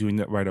wasn't doing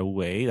that right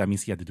away, that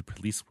means he had to do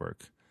police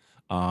work.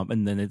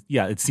 And then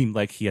it seemed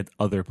like he had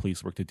other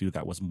police work to do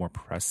that was more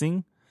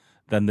pressing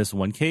than this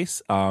one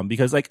case.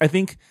 Because like I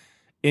think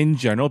in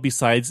general,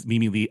 besides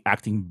Mimi Lee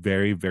acting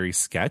very, very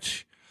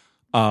sketch,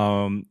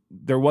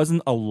 there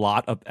wasn't a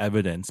lot of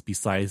evidence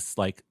besides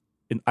like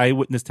an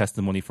eyewitness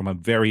testimony from a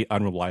very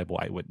unreliable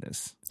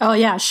eyewitness. Oh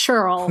yeah,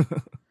 Cheryl.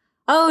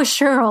 Oh,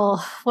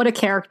 Cheryl. What a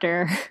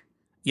character.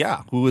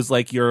 Yeah, who was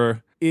like,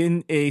 you're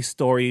in a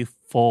story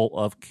full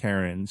of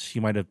Karens.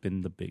 She might have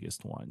been the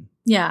biggest one.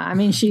 Yeah, I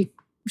mean, she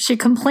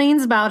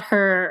complains about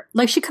her,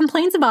 like she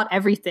complains about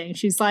everything.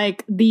 She's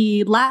like,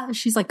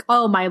 she's like,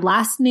 oh, my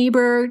last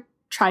neighbor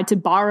tried to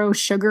borrow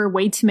sugar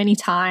way too many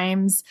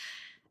times.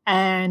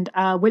 And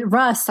with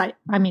Russ, I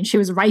mean, she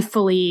was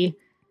rightfully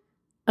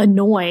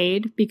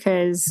annoyed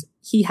because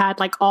he had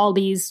like all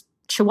these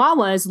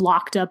chihuahuas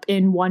locked up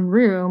in one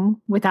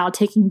room without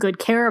taking good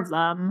care of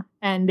them,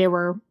 and they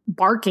were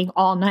barking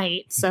all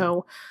night.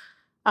 So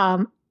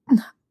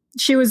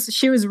she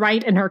was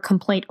right in her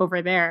complaint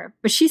over there.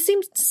 But she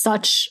seemed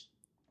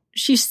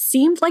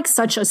like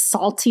such a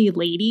salty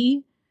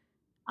lady,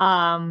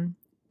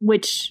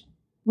 which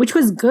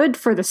was good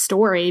for the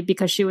story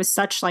because she was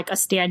such like a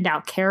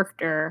standout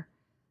character.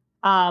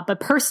 But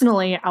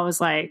personally, I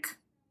was like,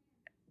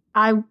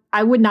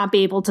 I would not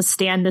be able to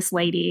stand this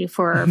lady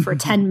for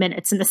 10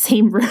 minutes in the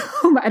same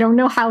room. I don't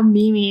know how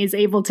Mimi is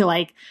able to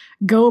like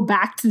go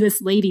back to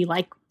this lady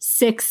like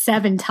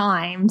 6-7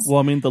 times. Well,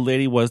 I mean, the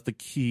lady was the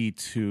key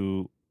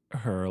to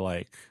her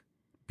like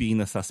being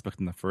a suspect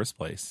in the first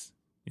place,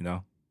 you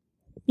know?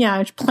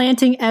 Yeah,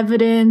 planting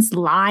evidence,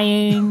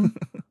 lying.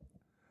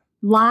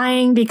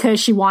 Lying because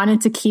she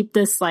wanted to keep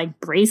this like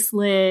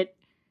bracelet.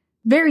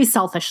 Very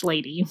selfish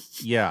lady.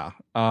 Yeah.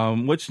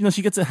 Which, you know,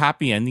 she gets a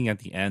happy ending at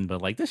the end,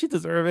 but like, does she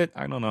deserve it?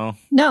 I don't know.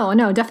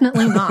 No,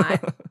 definitely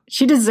not.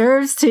 She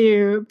deserves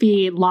to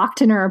be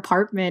locked in her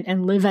apartment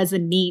and live as a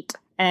NEET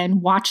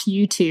and watch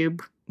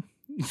YouTube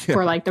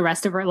for like the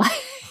rest of her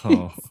life.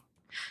 Oh.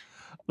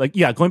 Like,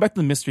 yeah, going back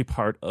to the mystery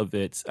part of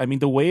it, I mean,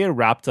 the way it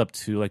wrapped up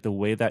too, like the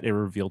way that it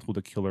revealed who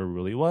the killer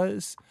really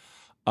was,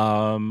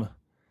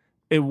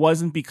 it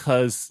wasn't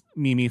because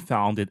Mimi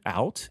found it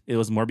out. It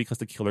was more because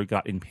the killer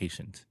got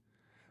impatient.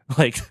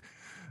 Like,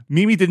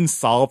 Mimi didn't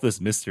solve this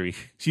mystery.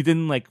 She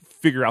didn't like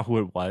figure out who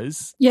it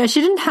was. Yeah,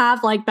 she didn't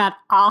have like that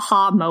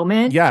aha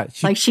moment. Yeah,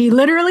 she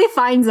literally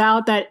finds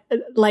out that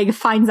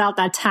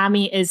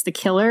Tammy is the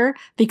killer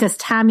because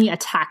Tammy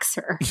attacks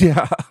her.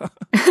 Yeah.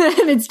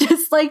 And it's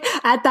just like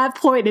at that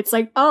point, it's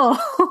like,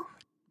 oh,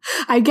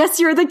 I guess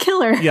you're the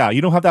killer. Yeah,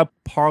 you don't have that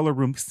parlor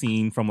room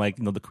scene from like,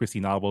 you know, the Christie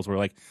novels where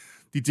like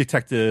the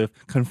detective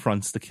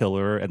confronts the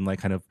killer and like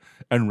kind of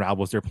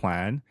unravels their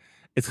plan.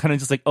 It's kind of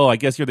just like, oh, I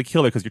guess you're the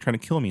killer because you're trying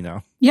to kill me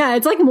now. Yeah,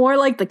 it's like more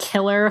like the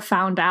killer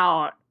found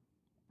out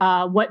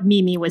what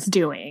Mimi was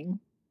doing.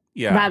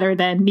 Yeah. Rather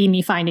than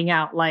Mimi finding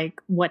out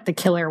like what the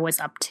killer was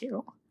up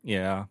to.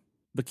 Yeah.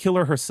 The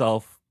killer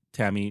herself,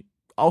 Tammy,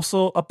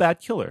 also a bad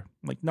killer.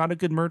 Like, not a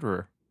good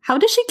murderer. How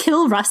did she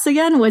kill Russ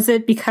again? Was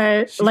it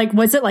because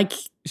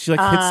she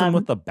hits him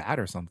with a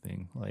bat or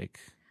something? Like,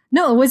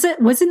 no,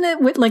 wasn't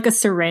it with like a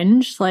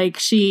syringe? Like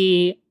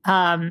she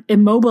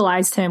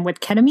immobilized him with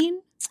ketamine.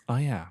 Oh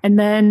yeah. And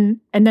then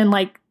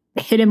like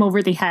hit him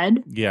over the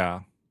head.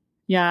 Yeah.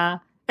 Yeah.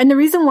 And the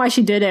reason why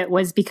she did it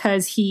was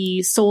because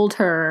he sold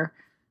her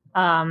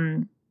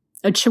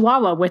a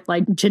chihuahua with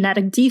like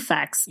genetic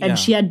defects, and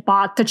she had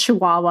bought the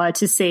chihuahua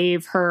to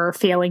save her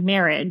failing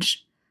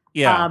marriage.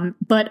 Yeah.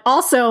 But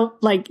also,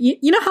 like,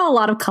 you know how a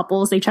lot of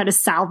couples, they try to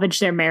salvage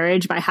their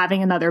marriage by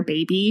having another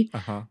baby?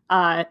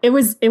 Uh-huh. It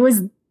was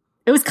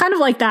kind of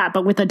like that,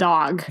 but with a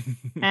dog.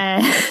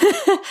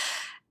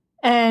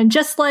 And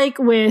just like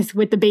with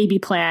the baby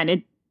plan,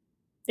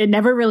 it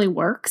never really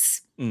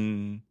works.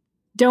 Mm.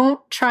 Don't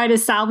try to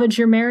salvage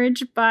your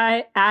marriage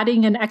by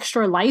adding an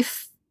extra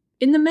life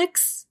in the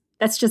mix.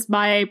 That's just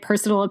my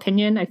personal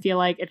opinion. I feel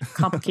like it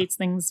complicates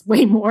things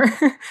way more.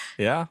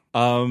 Yeah.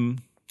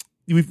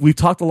 We've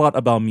talked a lot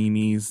about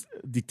Mimi's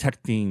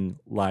detecting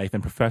life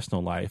and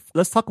professional life.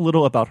 Let's talk a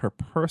little about her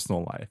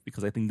personal life,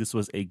 because I think this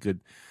was a good,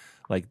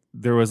 like,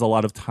 there was a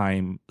lot of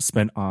time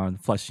spent on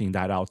fleshing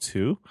that out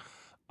too.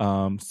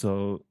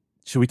 So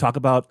should we talk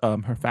about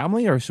her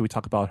family, or should we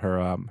talk about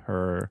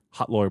her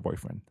hot lawyer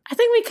boyfriend? I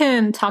think we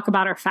can talk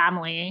about her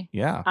family.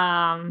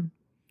 Yeah.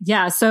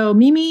 Yeah. So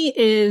Mimi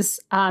is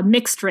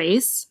mixed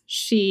race.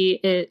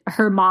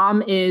 Her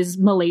mom is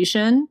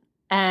Malaysian,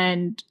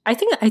 and I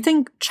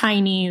think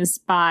Chinese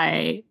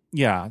by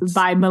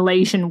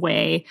Malaysian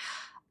way,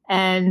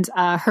 and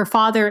her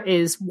father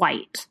is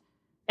white.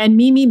 And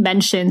Mimi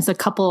mentions a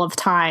couple of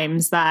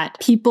times that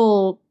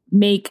people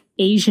make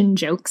Asian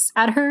jokes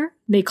at her.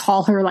 They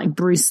call her like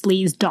Bruce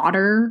Lee's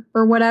daughter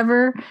or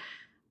whatever.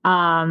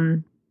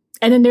 And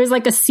then there's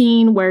like a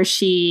scene where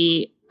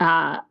she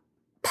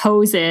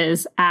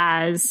poses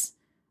as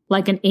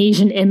like an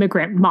Asian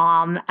immigrant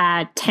mom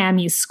at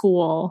Tammy's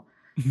school.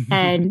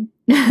 And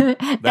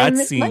that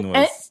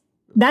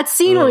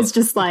scene was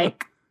just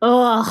like,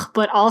 ugh.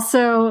 But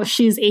also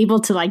she's able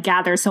to like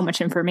gather so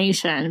much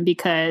information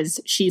because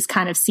she's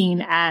kind of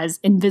seen as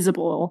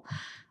invisible,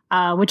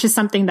 which is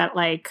something that,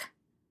 like,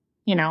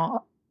 you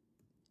know,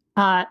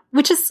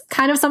 which is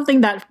kind of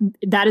something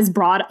that is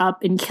brought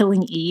up in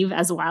Killing Eve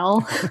as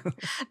well.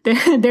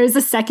 There's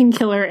a second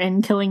killer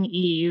in Killing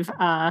Eve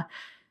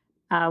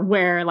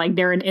where like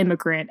they're an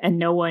immigrant and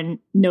no one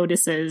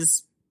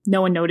notices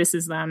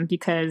them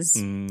because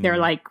they're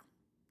like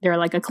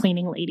a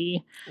cleaning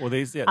lady. Well,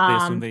 they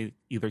assume they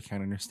either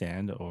can't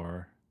understand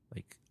or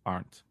like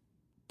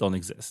don't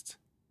exist.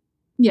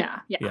 Yeah.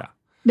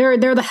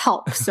 They're the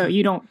help, so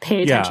you don't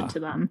pay attention to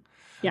them.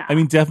 Yeah. I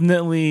mean,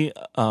 definitely,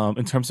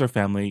 in terms of her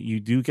family, you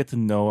do get to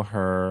know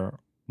her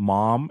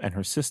mom and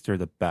her sister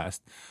the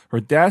best. Her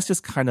dad's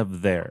just kind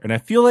of there. And I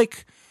feel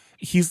like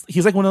he's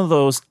like one of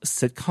those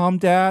sitcom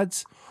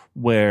dads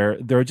where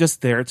they're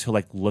just there to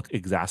like look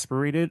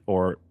exasperated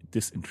or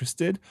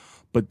disinterested,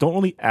 but don't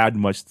really add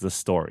much to the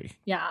story.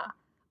 Yeah.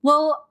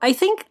 Well, I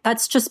think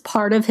that's just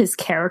part of his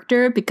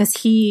character because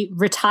he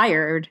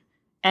retired.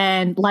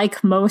 And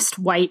like most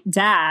white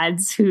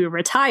dads who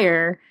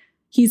retire,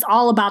 he's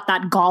all about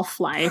that golf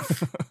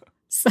life.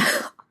 So,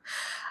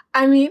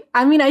 I mean,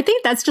 I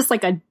think that's just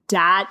like a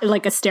dad,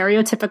 like a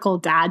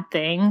stereotypical dad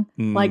thing.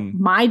 Like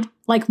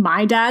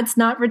my dad's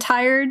not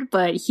retired,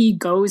 but he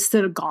goes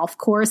to the golf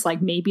course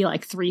like maybe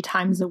like 3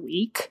 times a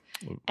week.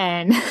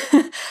 And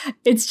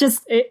it's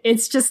just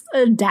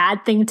a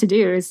dad thing to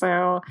do.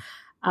 So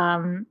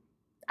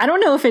I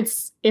don't know if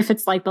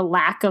it's like the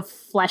lack of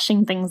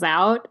fleshing things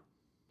out.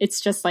 It's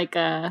just like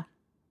an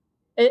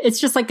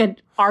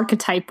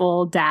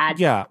archetypal dad.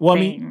 Yeah. Well,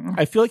 thing. I mean,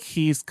 I feel like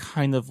he's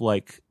kind of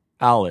like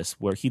Alice,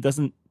 where he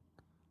doesn't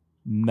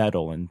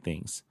meddle in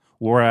things,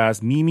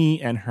 whereas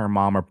Mimi and her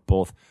mom are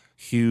both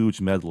huge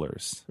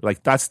meddlers.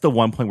 Like, that's the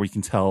one point where you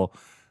can tell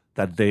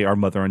that they are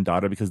mother and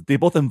daughter, because they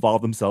both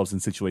involve themselves in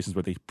situations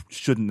where they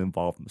shouldn't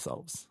involve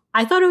themselves.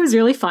 I thought it was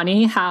really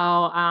funny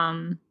how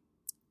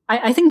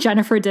I think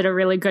Jennifer did a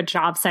really good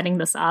job setting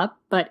this up,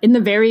 but in the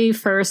very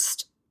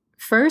first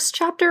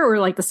chapter, or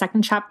like the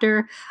second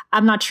chapter,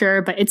 I'm not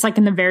sure, but it's like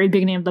in the very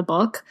beginning of the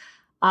book,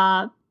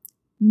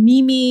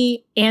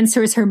 Mimi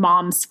answers her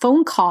mom's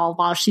phone call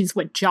while she's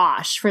with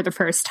Josh for the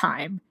first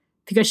time,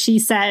 because she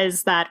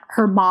says that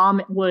her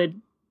mom would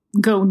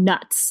go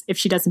nuts if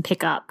she doesn't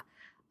pick up.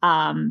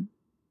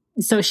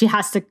 So she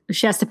has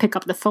to pick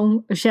up the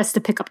phone. She has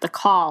to pick up the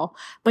call.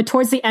 But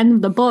towards the end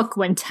of the book,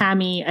 when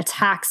Tammy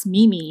attacks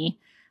Mimi,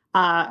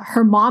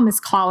 her mom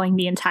is calling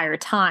the entire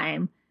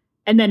time.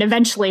 And then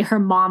eventually her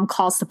mom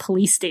calls the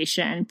police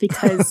station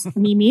because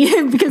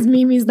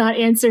Mimi's not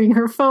answering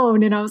her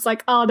phone. And I was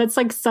like, oh, that's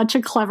like such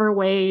a clever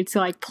way to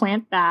like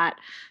plant that.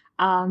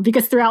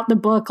 Because throughout the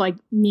book, like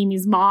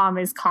Mimi's mom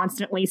is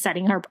constantly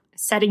setting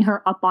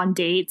her up on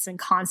dates and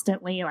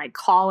constantly like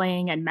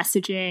calling and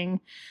messaging.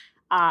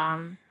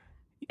 And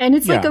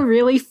it's like a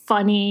really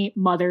funny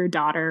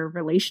mother-daughter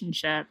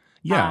relationship.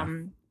 Yeah.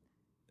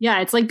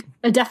 It's like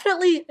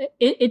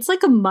it's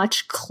like a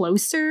much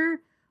closer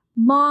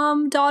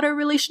mom-daughter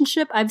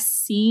relationship I've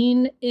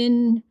seen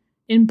in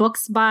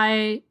books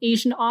by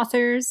Asian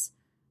authors.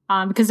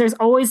 Because there's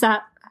always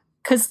that,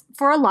 because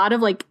for a lot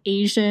of like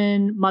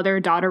Asian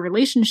mother-daughter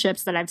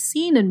relationships that I've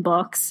seen in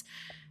books,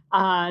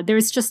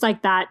 there's just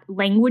like that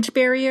language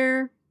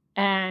barrier,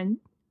 and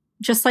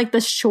just like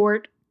the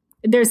short,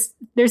 there's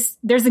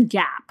a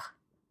gap.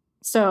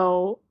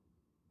 So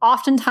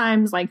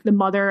oftentimes like the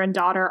mother and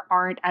daughter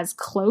aren't as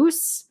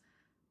close,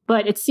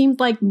 but it seemed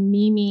like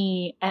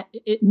Mimi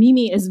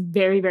is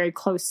very, very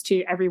close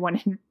to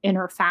everyone in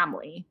her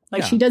family.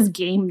 Like she does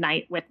game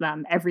night with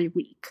them every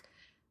week,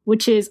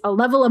 which is a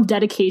level of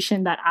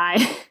dedication that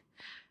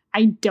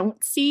I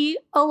don't see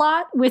a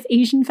lot with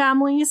Asian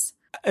families.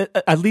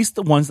 At least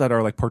the ones that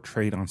are like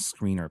portrayed on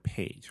screen or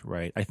page,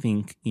 right? I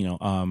think,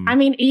 I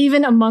mean,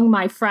 even among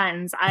my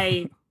friends,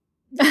 I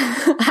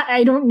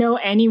don't know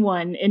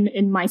anyone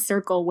in my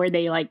circle where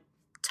they like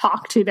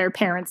talk to their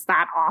parents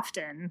that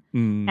often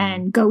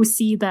and go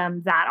see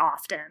them that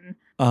often.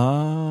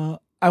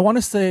 I want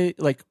to say,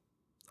 like,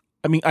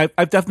 I mean,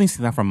 I've definitely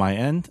seen that from my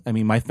end. I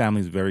mean, my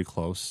family's very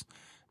close,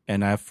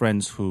 and I have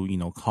friends who,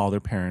 call their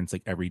parents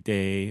like every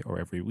day or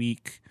every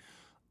week.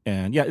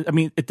 And yeah, I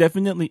mean, it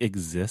definitely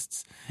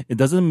exists. It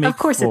doesn't make, of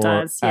course, for it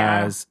does,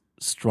 as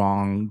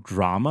strong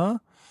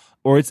drama,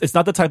 or it's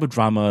not the type of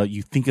drama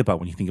you think about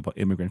when you think about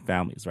immigrant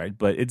families, right?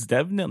 But it's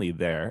definitely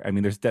there. I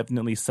mean, there's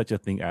definitely such a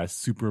thing as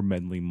super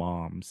meddling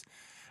moms,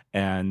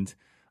 and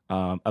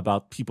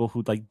about people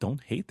who like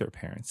don't hate their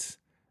parents.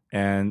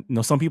 And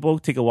some people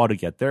take a while to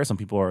get there. Some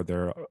people are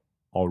there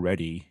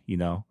already.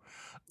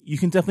 You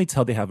can definitely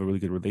tell they have a really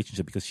good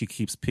relationship because she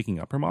keeps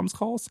picking up her mom's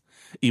calls,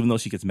 even though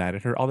she gets mad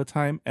at her all the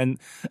time. And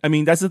I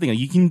mean, that's the thing.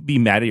 You can be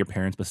mad at your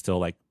parents, but still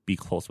like be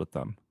close with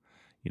them.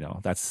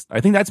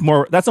 I think that's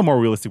a more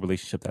realistic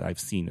relationship that I've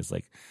seen, is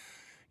like,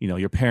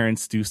 your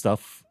parents do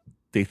stuff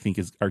they think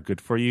are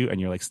good for you,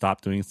 and you're like, stop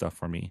doing stuff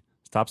for me.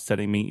 Stop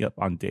setting me up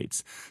on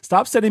dates.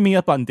 Stop setting me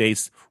up on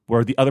dates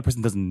where the other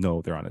person doesn't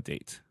know they're on a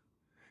date.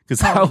 Because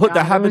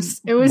that happens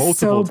multiple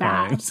so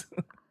times.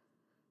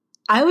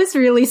 I was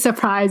really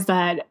surprised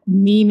that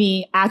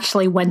Mimi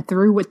actually went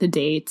through with the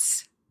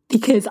dates,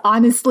 because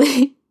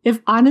honestly,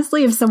 if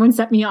someone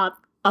set me up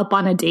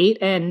on a date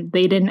and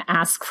they didn't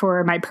ask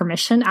for my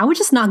permission, I would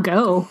just not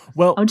go.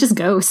 Well, I would just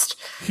ghost.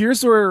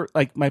 Here's where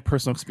like my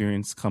personal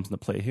experience comes into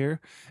play here.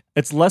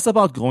 It's less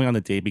about going on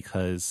the date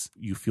because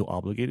you feel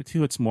obligated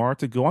to. It's more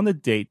to go on the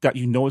date that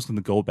is going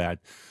to go bad,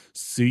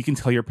 so you can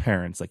tell your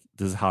parents, like,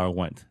 this is how it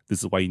went.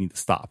 This is why you need to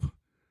stop.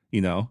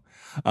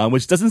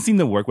 Which doesn't seem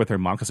to work with her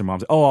mom, because her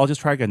mom's like, oh, I'll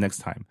just try again next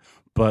time.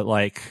 But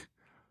like,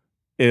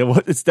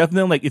 it's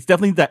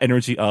definitely that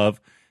energy of,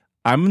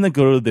 I'm going to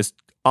go to this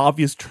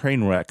obvious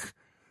train wreck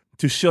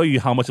to show you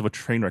how much of a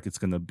train wreck it's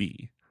going to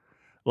be.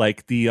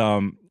 Like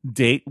the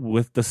date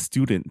with the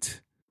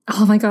student.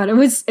 Oh my God. It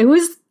was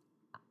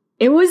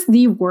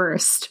the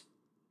worst.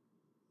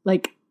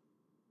 Like,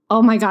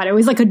 oh my God. It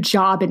was like a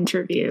job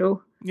interview.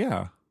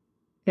 Yeah.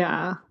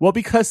 Yeah. Well,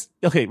 because,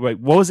 okay, right,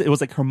 what was it? It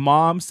was like her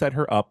mom set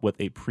her up with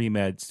a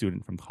pre-med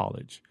student from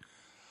college.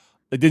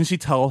 Like, didn't she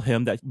tell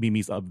him that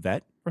Mimi's a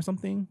vet or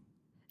something?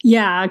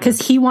 Yeah,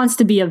 because he wants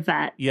to be a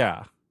vet.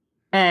 Yeah.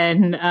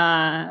 And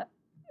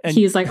And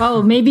he's like,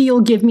 oh, maybe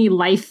you'll give me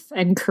life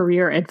and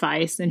career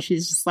advice. And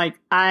she's just like,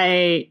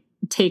 I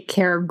take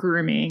care of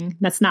grooming.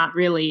 That's not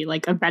really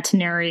like a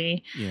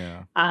veterinary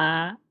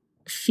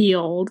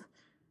field.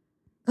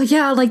 But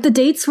yeah, like the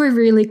dates were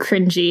really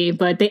cringy,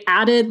 but they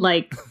added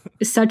like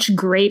such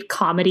great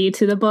comedy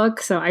to the book.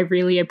 So I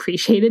really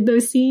appreciated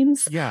those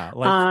scenes. Yeah.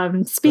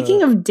 Like,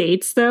 speaking of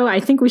dates, though,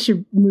 I think we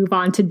should move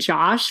on to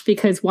Josh,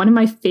 because one of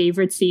my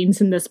favorite scenes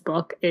in this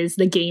book is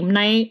the game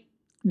night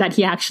that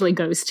he actually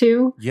goes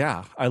to.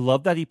 Yeah. I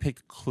love that he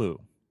picked Clue,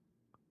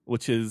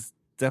 which is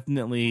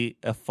definitely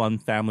a fun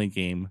family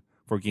game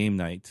for game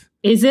night.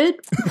 Is it?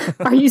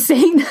 Are you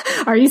saying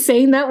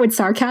that with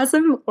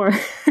sarcasm, or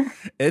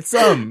It's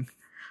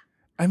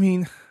I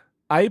mean,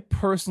 I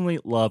personally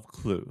love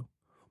Clue,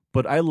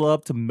 but I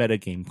love to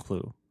metagame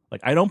Clue. Like,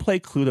 I don't play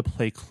Clue to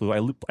play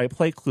Clue. I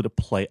play Clue to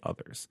play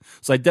others.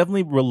 So I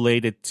definitely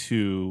related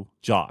to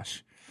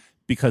Josh,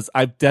 because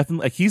I've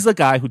definitely, like, he's a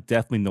guy who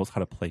definitely knows how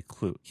to play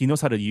Clue. He knows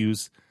how to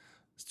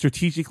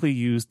strategically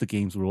use the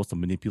game's rules to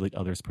manipulate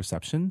others'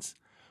 perceptions,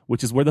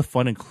 which is where the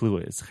fun in Clue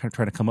is, kind of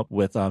trying to come up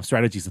with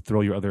strategies to throw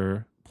your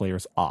other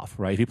players off,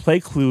 right? If you play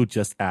Clue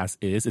just as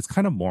is, it's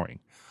kind of boring.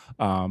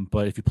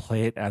 But if you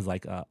play it as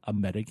like a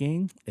meta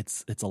game,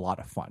 it's a lot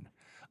of fun.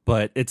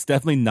 But it's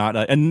definitely not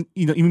and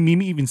you know, even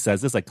Mimi even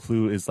says this, like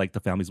Clue is like the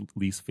family's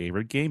least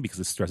favorite game because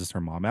it stresses her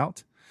mom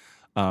out.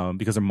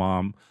 Because her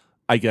mom,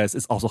 I guess,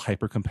 is also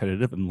hyper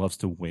competitive and loves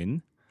to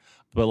win.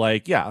 But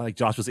like, yeah, like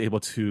Josh was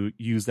able to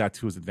use that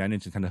to his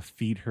advantage and kind of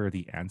feed her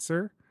the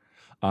answer.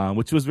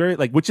 Which was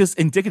which is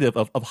indicative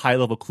of high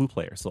level Clue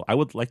players. So I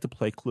would like to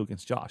play Clue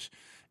against Josh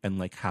and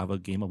like have a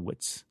game of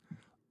wits.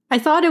 I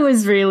thought it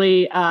was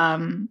really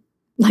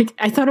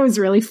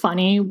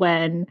funny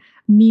when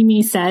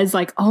Mimi says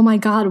like, "Oh my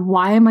God,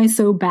 why am I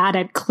so bad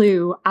at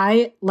Clue?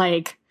 I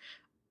like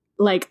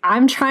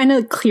I'm trying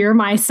to clear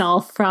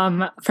myself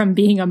from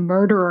being a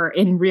murderer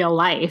in real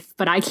life,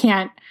 but I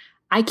can't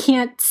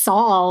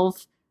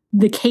solve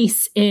the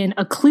case in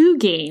a Clue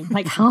game.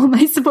 Like, how am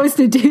I supposed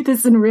to do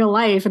this in real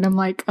life?" And I'm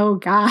like, oh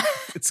God.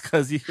 It's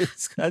because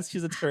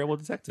she's a terrible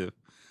detective.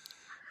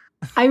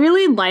 I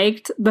really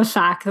liked the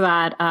fact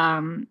that,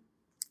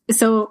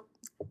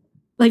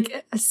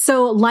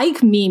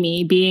 like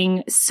Mimi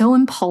being so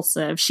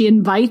impulsive, she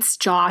invites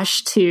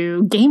Josh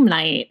to game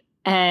night,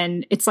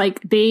 and it's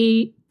like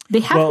they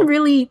haven't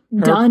really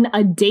done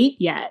a date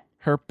yet.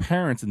 Her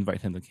parents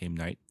invite him to game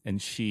night,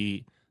 and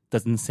she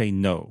doesn't say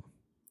no.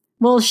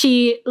 Well,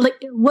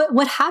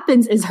 what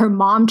happens is her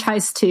mom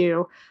tries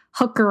to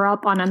hook her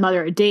up on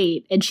another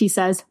date, and she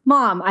says,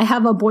 "Mom, I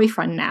have a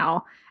boyfriend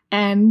now."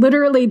 And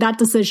literally that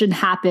decision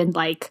happened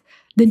like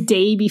the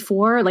day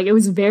before. Like, it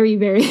was very,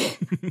 very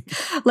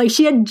like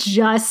she had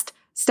just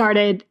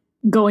started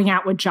going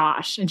out with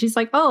Josh, and she's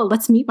like, "Oh,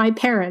 let's meet my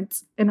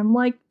parents." And I'm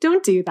like,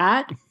 don't do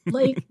that.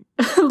 Like,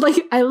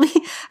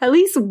 at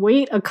least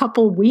wait a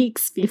couple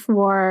weeks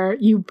before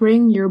you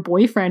bring your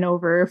boyfriend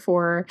over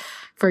for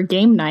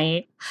game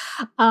night.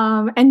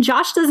 And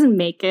Josh doesn't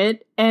make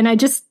it. And I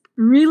just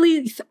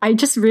really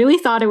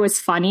thought it was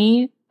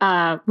funny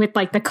with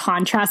like the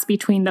contrast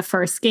between the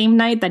first game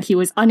night that he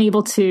was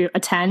unable to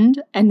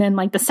attend, and then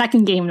like the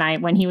second game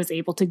night when he was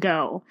able to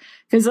go.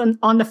 Because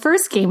on the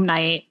first game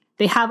night,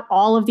 they have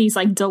all of these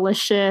like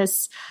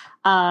delicious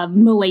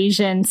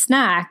Malaysian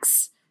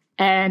snacks,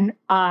 and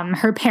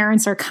her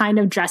parents are kind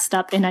of dressed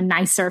up in a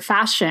nicer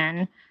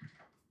fashion.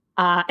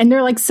 And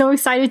they're like so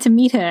excited to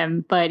meet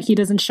him, but he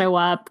doesn't show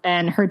up.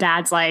 And her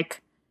dad's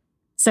like,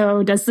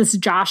 "So does this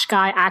Josh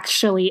guy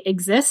actually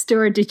exist,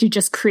 or did you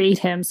just create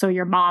him so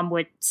your mom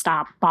would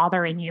stop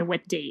bothering you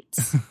with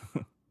dates?"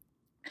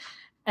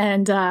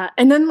 And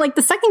then like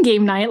the second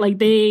game night, like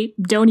they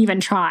don't even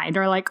try.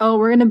 They're like, "Oh,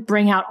 we're gonna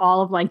bring out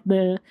all of like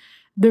the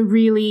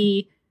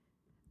really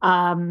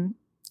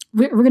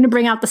we're gonna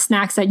bring out the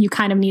snacks that you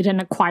kind of need an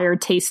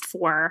acquired taste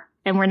for,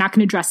 and we're not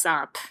gonna dress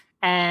up."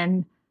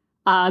 And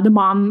the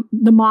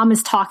mom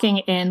is talking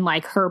in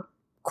like her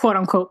quote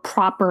unquote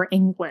proper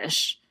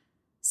English.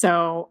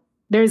 So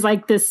there's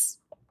this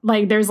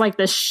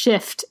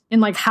shift in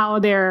like how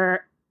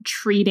they're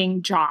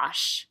treating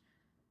Josh,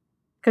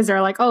 because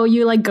they're like, "Oh,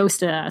 you like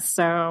ghosted us,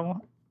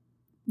 so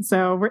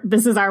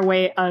this is our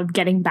way of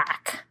getting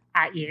back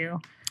at you."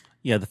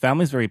 Yeah, the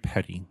family's very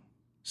petty,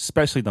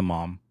 especially the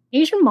mom.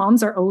 Asian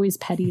moms are always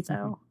petty,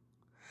 though.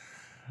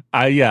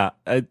 The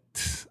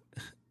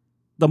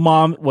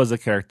mom was a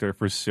character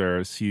for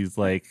sure. She's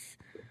like,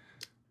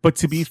 but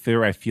to be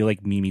fair, I feel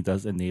like Mimi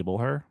does enable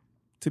her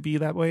to be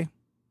that way,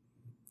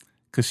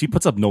 because she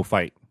puts up no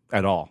fight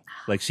at all.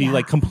 Like, she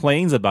like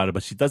complains about it,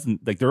 but she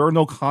doesn't, like, there are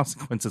no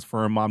consequences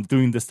for her mom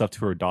doing this stuff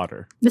to her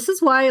daughter. This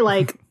is why,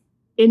 like,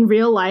 in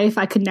real life,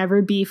 I could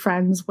never be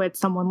friends with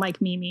someone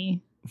like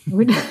Mimi.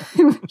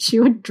 She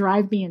would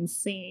drive me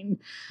insane.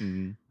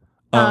 Mm.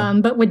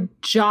 But with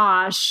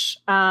Josh,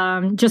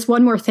 just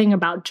one more thing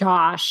about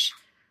Josh.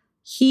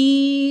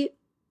 He's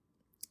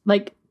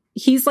like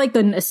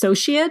an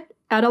associate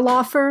at a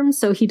law firm,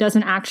 so he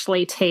doesn't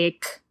actually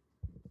take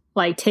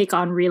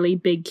on really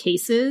big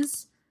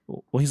cases.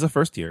 Well, he's a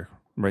first year.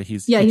 right? He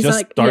he's just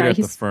like, started yeah, at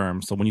the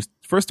firm. So when you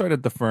first started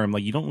at the firm,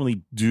 like you don't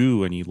really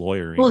do any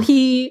lawyering. Well,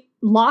 he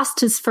lost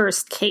his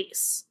first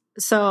case,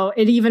 so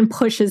it even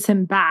pushes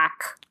him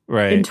back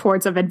in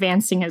towards of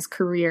advancing his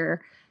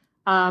career.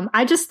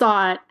 I just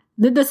thought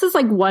that this is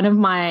like one of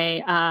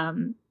my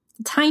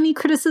tiny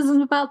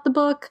criticisms about the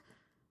book.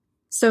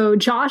 So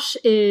Josh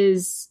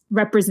is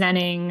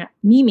representing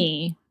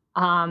Mimi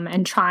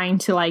and trying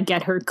to like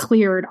get her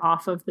cleared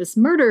off of this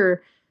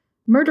murder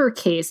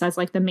case as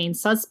like the main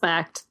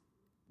suspect.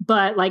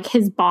 But like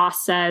his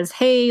boss says,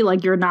 hey,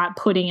 like you're not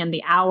putting in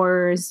the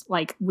hours.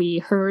 Like we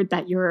heard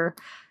that you're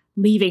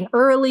leaving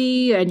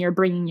early and you're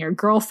bringing your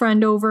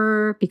girlfriend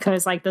over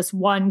because like this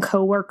one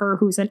coworker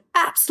who's an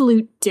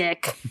absolute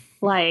dick,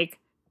 like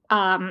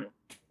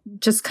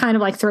just kind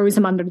of like throws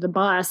him under the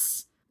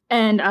bus.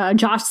 And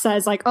Josh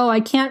says like, oh, I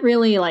can't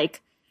really like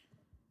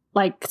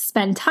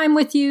spend time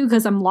with you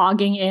because I'm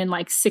logging in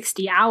like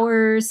 60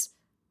 hours.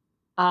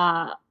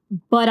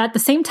 But at the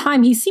same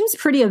time, he seems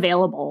pretty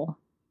available.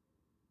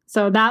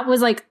 So that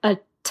was like a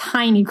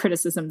tiny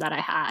criticism that I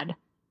had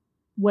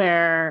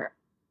where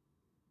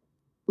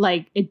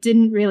like it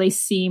didn't really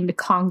seem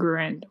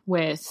congruent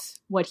with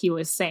what he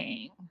was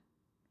saying.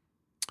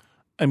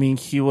 I mean,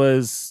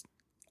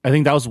 I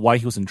think that was why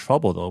he was in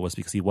trouble though, was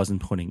because he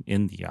wasn't putting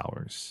in the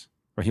hours.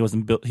 Right?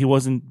 He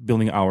wasn't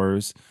building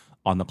hours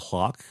on the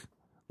clock.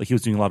 Like he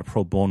was doing a lot of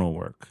pro bono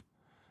work.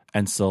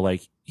 And so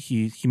like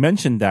he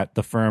mentioned that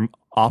the firm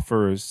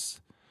offers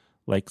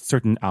like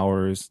certain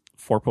hours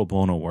for pro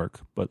bono work,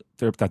 but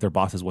that their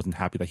bosses wasn't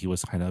happy that he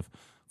was kind of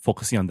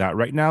focusing on that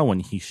right now when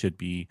he should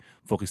be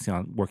focusing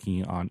on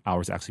working on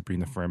hours that actually bring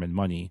the firm in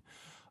money.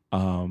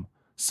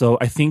 So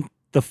I think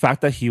the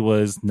fact that he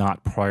was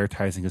not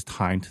prioritizing his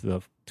time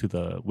to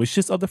the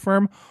wishes of the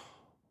firm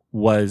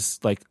was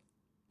like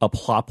a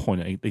plot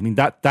point. I mean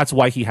that's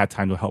why he had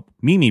time to help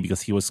Mimi,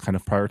 because he was kind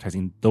of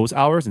prioritizing those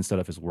hours instead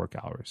of his work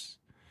hours,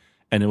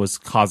 and it was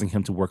causing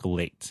him to work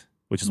late,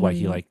 which is why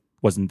he like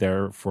wasn't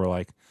there for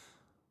like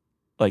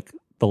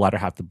the latter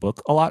half of the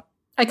book a lot.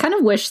 I kind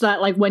of wish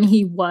that like when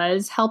he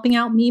was helping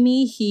out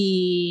Mimi,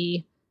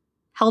 he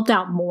helped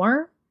out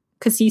more,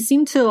 because he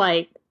seemed to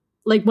like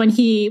when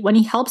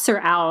he helps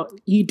her out,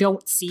 you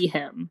don't see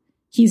him.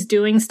 He's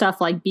doing stuff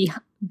like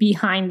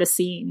behind the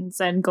scenes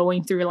and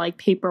going through like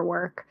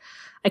paperwork.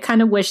 I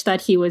kind of wish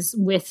that he was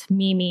with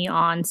Mimi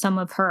on some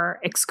of her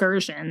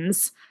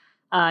excursions,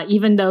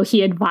 even though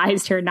he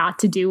advised her not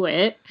to do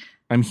it.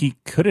 I mean, he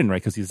couldn't,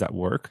 right? Because he's at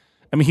work.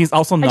 I mean, he's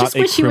also not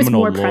a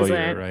criminal lawyer,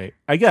 present. Right?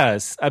 I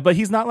guess. But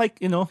he's not like,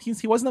 he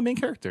wasn't the main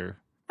character.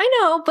 I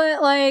know,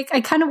 but like,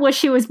 I kind of wish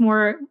he was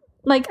more,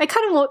 like, I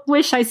kind of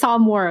wish I saw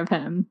more of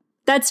him.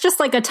 That's just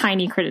like a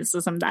tiny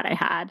criticism that I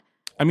had.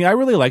 I mean, I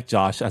really like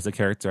Josh as a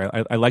character.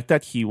 I like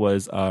that he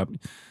was,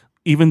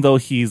 even though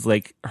he's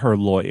like her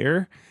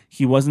lawyer,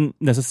 he wasn't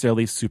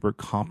necessarily super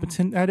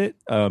competent at it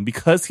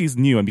because he's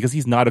new and because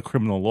he's not a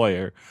criminal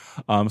lawyer.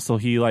 So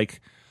he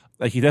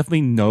he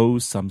definitely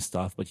knows some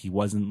stuff, but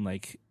he's not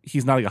like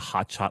a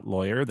hotshot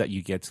lawyer that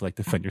you get to like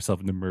defend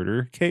yourself in the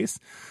murder case.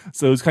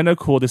 So it was kind of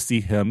cool to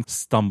see him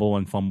stumble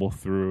and fumble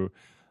through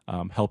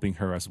helping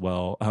her as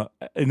well.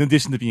 In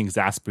addition to being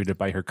exasperated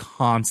by her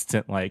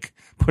constant like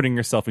putting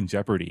herself in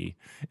jeopardy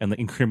and like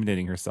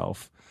incriminating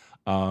herself.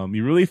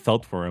 You really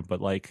felt for him,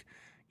 but like,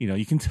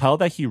 you can tell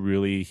that he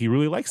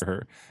really likes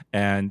her.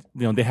 And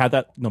they had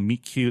that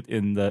meet cute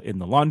in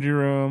the laundry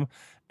room.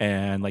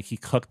 And like he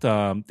cooked,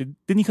 didn't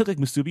he cook like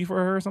musubi for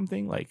her or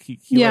something? Like he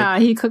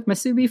cooked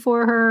musubi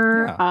for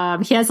her.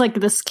 Yeah. He has like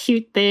this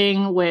cute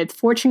thing with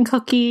fortune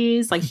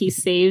cookies. Like he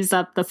saves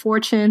up the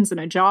fortunes in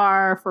a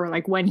jar for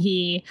like when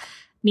he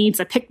needs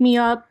a pick me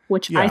up,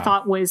 which I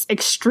thought was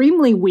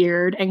extremely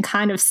weird and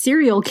kind of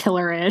serial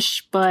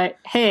killer-ish. But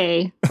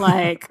hey,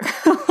 like,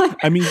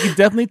 I mean, you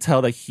definitely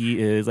tell that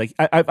he is like.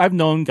 I've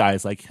known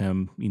guys like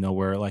him,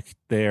 where like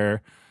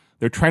they're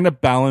trying to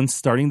balance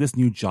starting this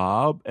new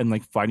job and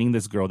like finding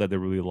this girl that they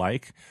really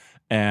like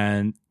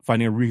and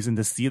finding a reason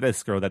to see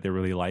this girl that they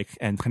really like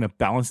and kind of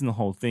balancing the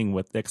whole thing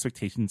with the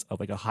expectations of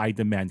like a high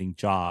demanding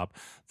job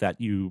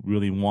that you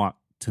really want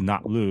to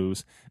not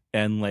lose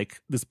and like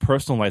this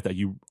personal life that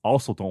you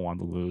also don't want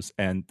to lose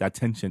and that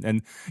tension.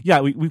 And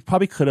yeah, we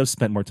probably could have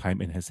spent more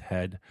time in his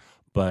head,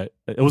 but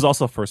it was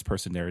also a first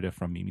person narrative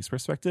from Mimi's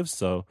perspective.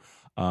 So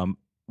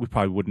we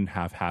probably wouldn't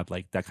have had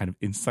like that kind of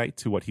insight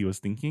to what he was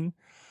thinking.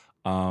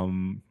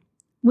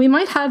 We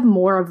might have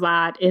more of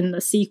that in the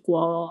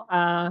sequel,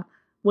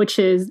 which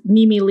is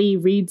Mimi Lee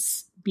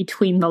reads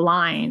between the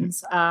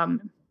lines.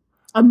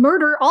 A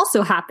murder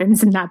also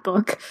happens in that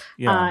book.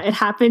 Yeah. It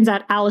happens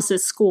at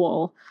Alice's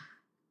school.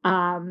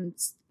 And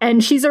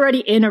she's already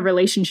in a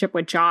relationship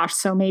with Josh,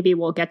 so maybe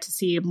we'll get to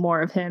see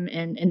more of him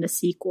in the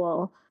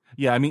sequel.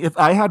 Yeah, I mean, if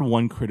I had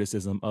one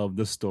criticism of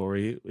the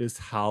story is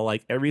how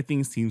like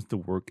everything seems to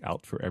work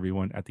out for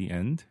everyone at the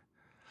end.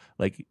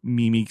 Like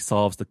Mimi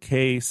solves the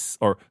case,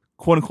 or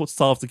quote unquote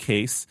solves the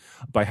case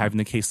by having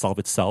the case solve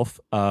itself.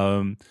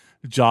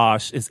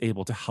 Josh is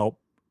able to help.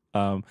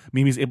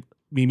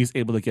 Mimi's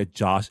able to get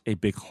Josh a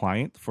big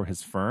client for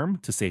his firm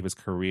to save his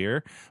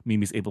career.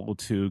 Mimi's able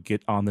to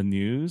get on the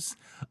news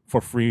for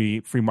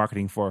free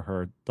marketing for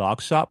her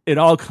dog shop. It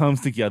all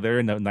comes together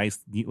in a nice,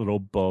 neat little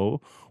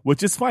bow,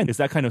 which is fine. It's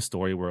that kind of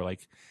story where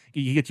like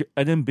you get your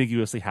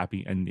unambiguously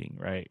happy ending,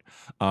 right?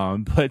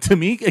 But to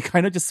me, it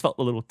kind of just felt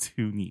a little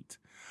too neat.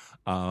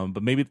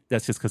 But maybe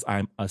that's just because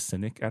I'm a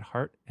cynic at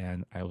heart,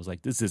 and I was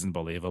like, this isn't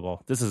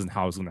believable. This isn't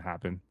how it's going to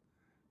happen.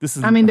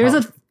 I mean, there's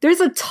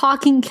a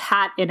talking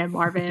cat in it,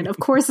 Marvin. Of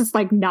course, it's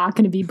like not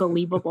going to be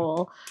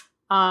believable.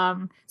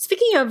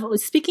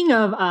 Speaking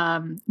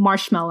of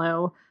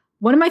Marshmallow,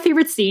 one of my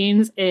favorite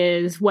scenes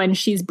is when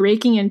she's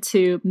breaking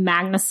into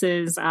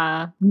Magnus's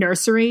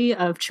nursery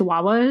of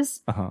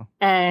Chihuahuas,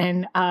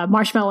 and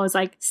Marshmallow is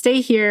like,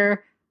 "Stay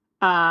here.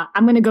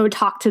 I'm going to go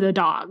talk to the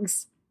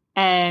dogs."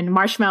 And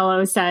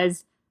Marshmallow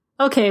says,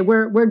 "Okay,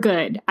 we're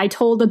good. I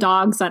told the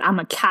dogs that I'm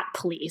a cat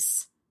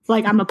police,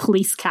 like I'm a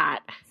police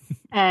cat."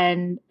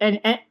 And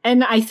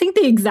I think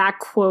the exact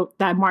quote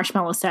that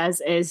Marshmallow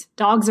says is,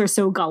 "Dogs are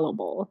so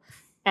gullible,"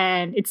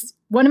 and it's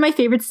one of my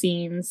favorite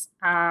scenes.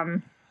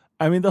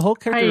 I mean, the whole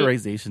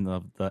characterization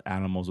of the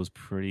animals was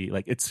pretty.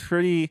 Like, it's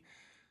pretty.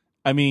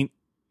 I mean,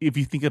 if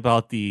you think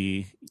about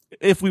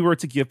if we were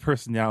to give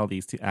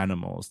personalities to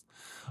animals,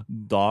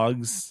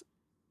 dogs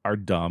are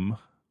dumb,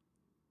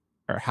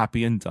 are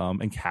happy and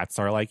dumb, and cats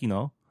are like,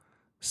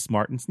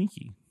 smart and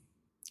sneaky.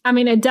 I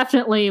mean, it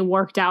definitely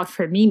worked out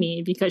for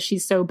Mimi because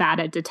she's so bad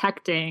at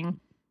detecting,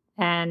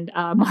 and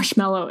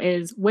Marshmallow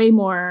is way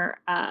more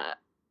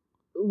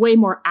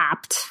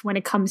apt when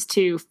it comes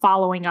to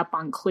following up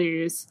on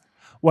clues.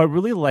 Well, I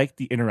really like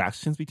the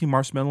interactions between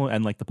Marshmallow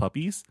and like the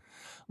puppies.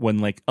 When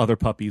like other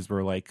puppies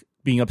were like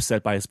being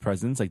upset by his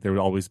presence, like there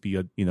would always be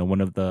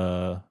one of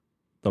the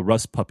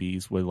Rust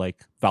puppies would like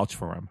vouch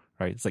for him,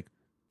 right? It's like,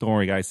 don't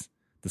worry, guys,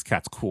 this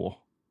cat's cool.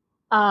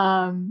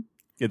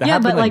 Yeah, that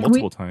happened like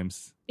multiple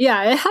times.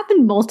 Yeah, it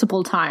happened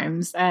multiple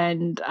times,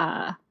 and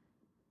I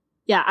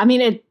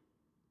mean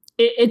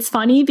it's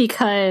funny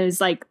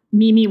because like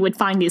Mimi would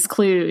find these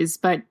clues,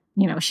 but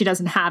she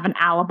doesn't have an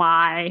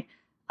alibi.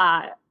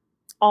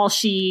 All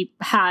she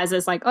has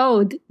is like,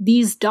 oh,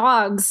 these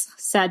dogs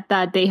said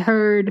that they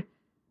heard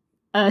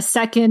a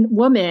second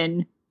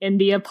woman in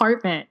the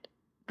apartment,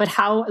 but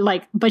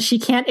she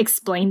can't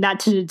explain that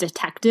to the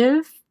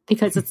detective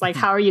because it's like,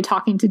 how are you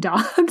talking to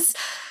dogs?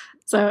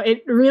 So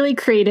it really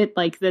created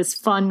like this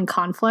fun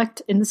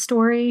conflict in the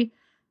story.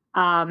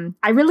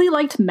 I really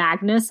liked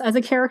Magnus as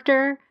a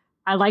character.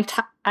 I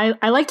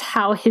liked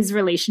how his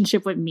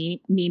relationship with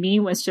Mimi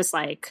was just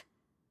like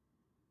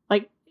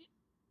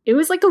it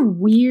was like a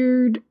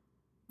weird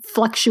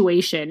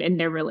fluctuation in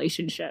their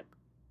relationship.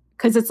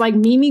 Because it's like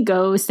Mimi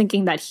goes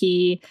thinking that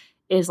he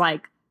is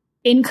like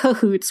in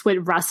cahoots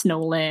with Russ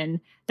Nolan,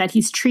 that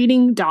he's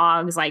treating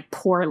dogs like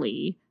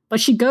poorly. But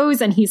she goes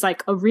and he's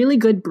like a really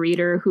good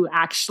breeder who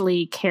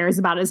actually cares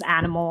about his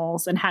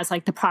animals and has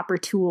like the proper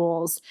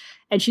tools.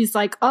 And she's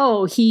like,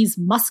 oh, he's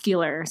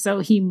muscular,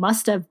 so he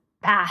must have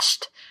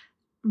bashed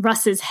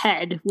Russ's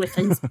head with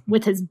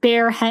his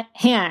bare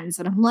hands.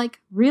 And I'm like,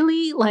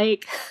 really?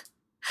 Like,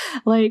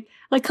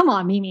 come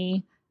on,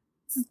 Mimi.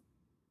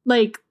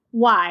 Like,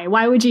 why?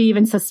 Why would you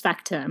even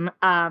suspect him?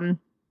 And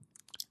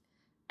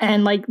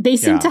like they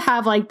seem to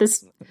have like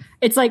this,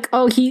 it's like,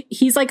 oh,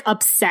 he's like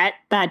upset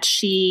that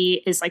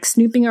she is like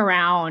snooping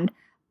around,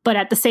 but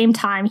at the same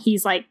time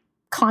he's like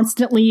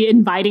constantly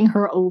inviting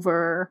her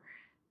over.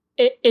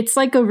 It's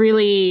like a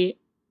really,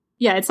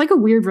 it's like a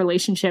weird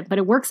relationship, but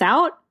it works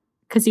out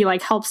because he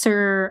like helps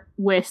her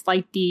with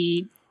like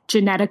the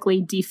genetically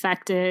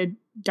defected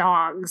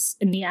dogs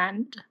in the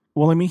end.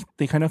 Well, I mean,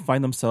 they kind of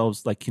find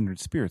themselves like kindred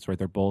spirits, right?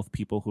 They're both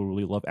people who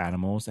really love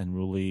animals and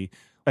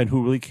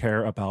who really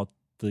care about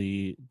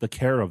the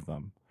care of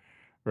them,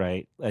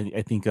 right?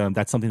 I think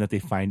that's something that they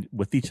find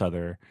with each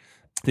other.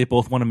 They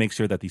both want to make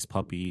sure that these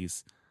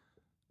puppies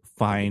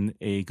find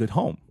a good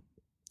home,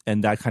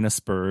 and that kind of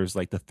spurs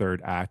like the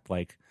third act,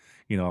 like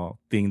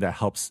thing that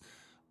helps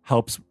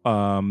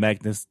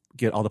Magnus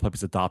get all the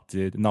puppies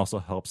adopted, and also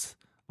helps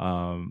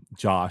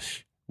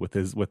Josh with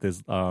his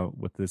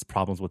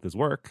problems with his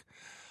work.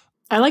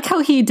 I like how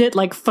he did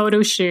like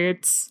photo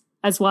shoots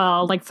as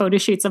well, like photo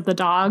shoots of the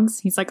dogs.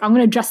 He's like, I'm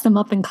going to dress them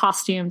up in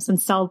costumes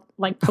and sell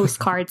like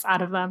postcards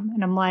out of them.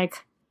 And I'm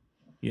like,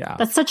 yeah,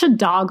 that's such a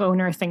dog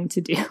owner thing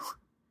to do.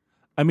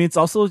 I mean, it's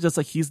also just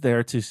like he's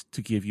there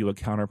to give you a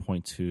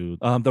counterpoint to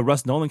the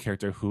Russ Nolan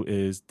character, who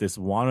is this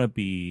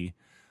wannabe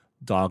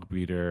dog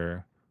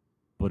breeder,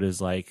 but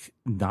is like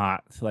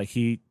not, like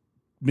he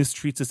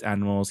mistreats his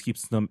animals,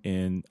 keeps them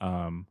in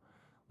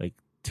like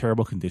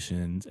terrible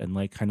conditions, and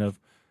like kind of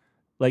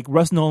like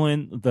Russ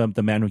Nolan,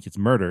 the man who gets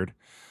murdered.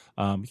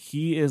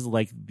 He is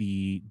like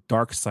the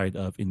dark side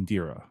of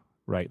Indira,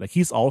 right? Like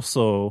he's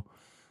also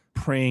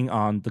preying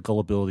on the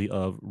gullibility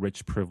of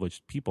rich,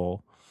 privileged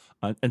people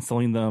and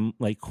selling them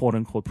like quote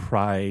unquote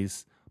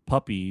prize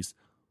puppies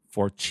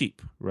for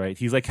cheap, right?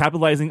 He's like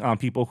capitalizing on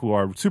people who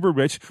are super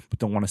rich but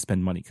don't want to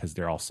spend money because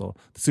they're also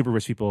the super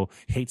rich people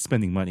hate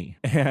spending money.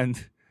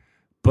 And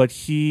but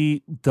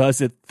he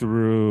does it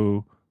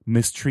through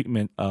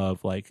mistreatment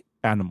of like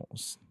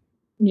animals.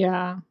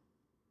 Yeah.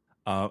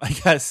 I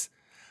guess.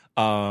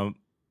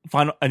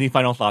 Any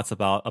final thoughts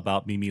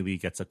about Mimi Lee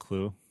gets a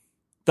clue?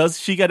 Does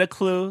she get a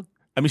clue?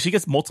 I mean, she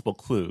gets multiple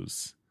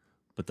clues,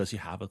 but does she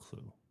have a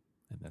clue?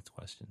 And that's the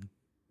question.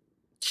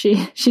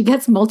 She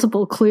gets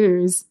multiple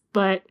clues,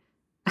 but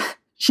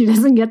she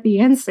doesn't get the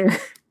answer.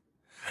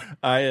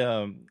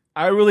 I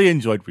really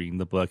enjoyed reading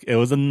the book. It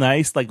was a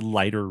nice, like,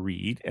 lighter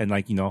read, and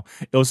like, it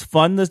was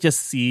fun to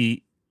just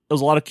see. There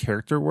was a lot of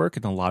character work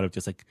and a lot of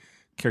just like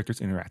characters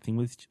interacting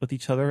with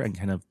each other and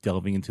kind of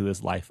delving into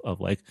this life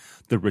of like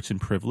the rich and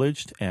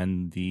privileged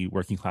and the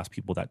working class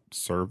people that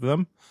serve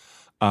them.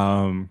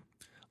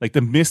 Like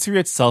the mystery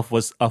itself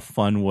was a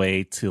fun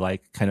way to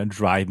like kind of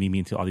drive Mimi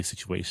into all these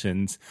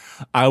situations.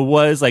 I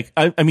was like,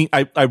 I mean,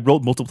 I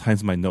wrote multiple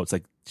times in my notes,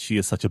 like, she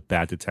is such a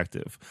bad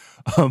detective.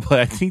 But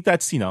I think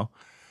that's,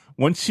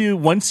 once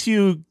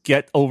you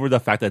get over the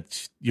fact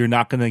that you're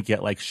not going to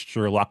get like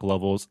Sherlock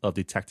levels of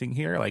detecting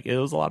here, like it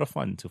was a lot of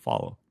fun to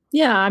follow.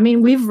 Yeah, I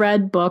mean, we've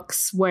read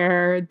books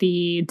where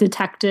the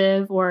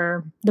detective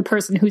or the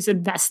person who's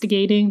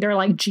investigating, they're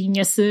like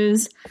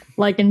geniuses,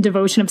 like in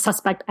Devotion of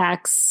Suspect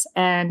X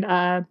and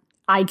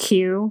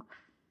IQ.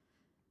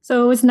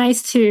 So it was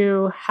nice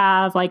to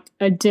have like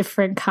a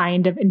different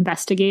kind of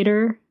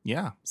investigator.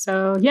 Yeah.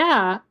 So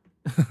yeah,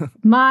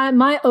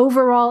 my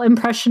overall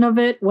impression of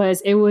it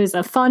was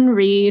a fun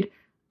read.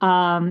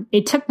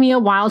 It took me a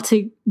while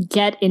to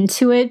get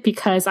into it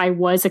because I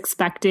was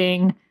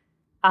expecting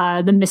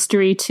the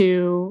mystery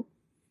to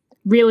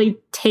really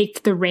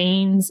take the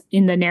reins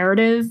in the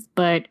narrative,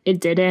 but it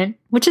didn't,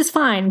 which is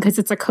fine because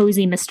it's a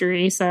cozy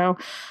mystery. So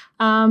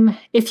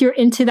if you're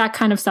into that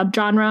kind of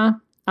subgenre,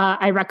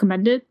 I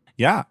recommend it.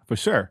 Yeah, for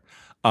sure.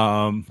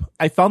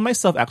 I found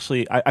myself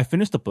actually, I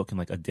finished the book in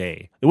like a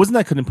day. It wasn't that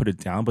I couldn't put it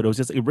down, but it was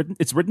just,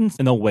 it's written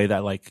in a way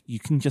that like you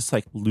can just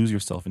like lose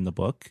yourself in the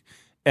book.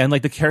 And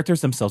like the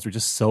characters themselves were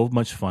just so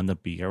much fun to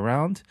be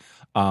around.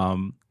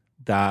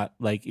 That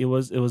like it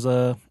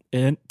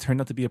turned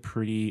out to be a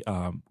pretty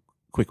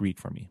quick read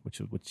for me,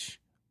 which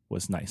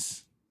was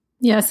nice.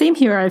 Yeah, same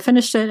here. I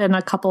finished it in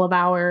a couple of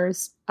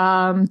hours.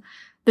 The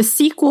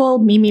sequel,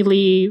 Mimi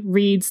Lee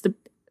reads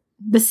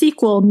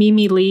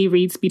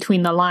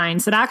Between the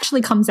Lines. It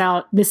actually comes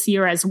out this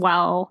year as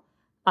well.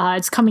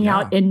 It's coming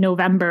out in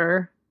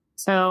November,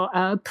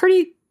 so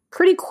pretty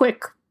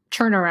quick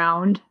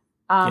turnaround.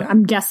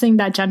 I'm guessing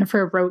that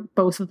Jennifer wrote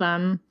both of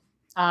them,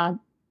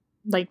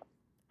 like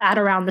at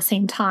around the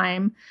same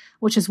time,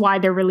 which is why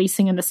they're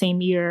releasing in the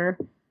same year.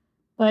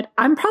 But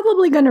I'm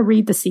probably going to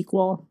read the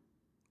sequel.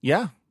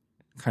 Yeah.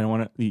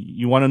 Kind of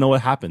you want to know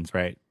what happens,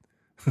 right?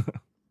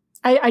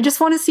 I just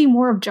want to see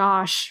more of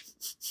Josh.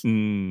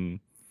 I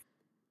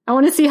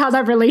want to see how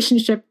that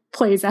relationship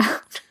plays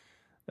out.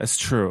 That's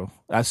true.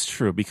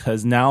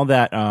 Because now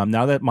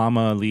that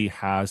Mama Lee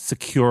has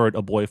secured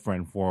a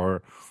boyfriend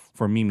for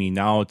Mimi,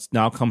 now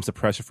comes the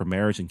pressure for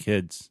marriage and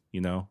kids.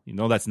 You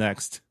know that's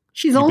next.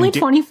 She's only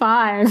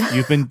 25.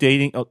 You've been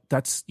dating. Oh,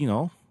 that's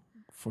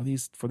for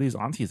these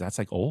aunties, that's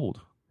like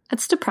old.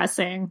 That's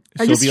depressing.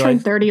 I just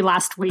turned 30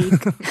 last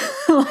week.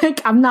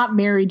 Like, I'm not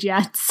married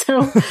yet,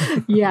 so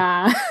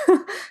yeah.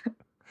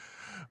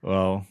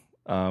 Well,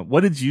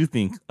 what did you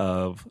think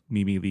of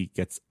Mimi Lee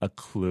Gets a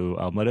Clue?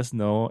 Let us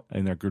know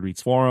in our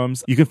Goodreads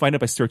forums. You can find it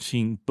by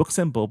searching Books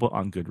and Boba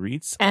on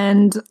Goodreads.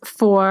 And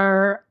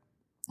for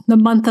the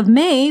month of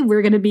May,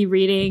 we're going to be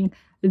reading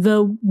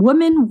The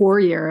Woman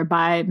Warrior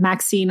by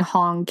Maxine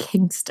Hong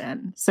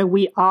Kingston. So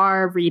we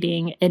are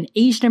reading an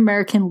Asian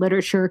American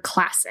literature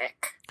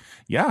classic.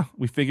 Yeah,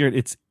 we figured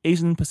it's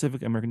Asian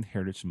Pacific American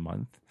Heritage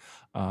Month.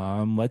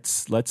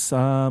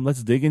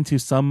 Let's dig into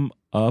some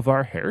of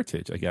our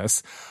heritage, I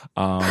guess.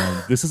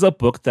 This is a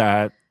book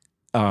that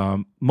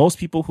most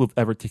people who have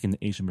ever taken an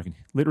Asian American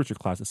literature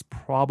class has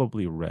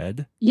probably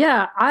read.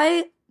 Yeah,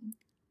 I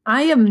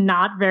am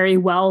not very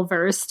well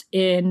versed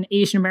in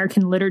Asian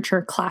American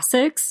literature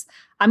classics.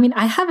 I mean,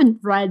 I haven't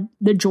read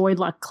The Joy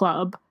Luck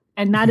Club,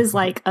 and that is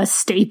like a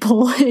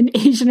staple in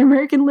Asian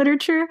American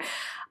literature.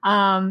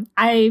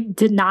 I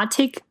did not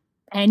take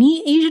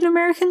any Asian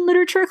American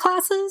literature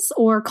classes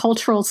or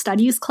cultural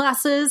studies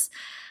classes.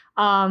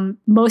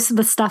 Most of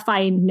the stuff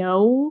I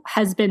know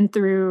has been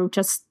through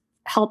just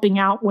helping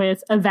out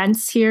with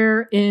events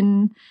here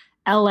in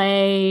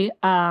LA.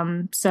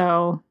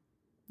 So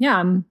yeah,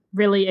 I'm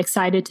really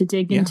excited to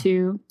dig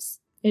into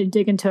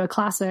a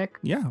classic.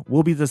 Yeah,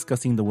 we'll be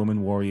discussing The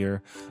Woman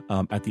Warrior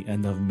at the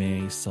end of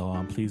May,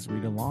 so please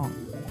read along.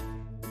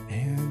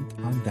 And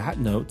on that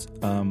note,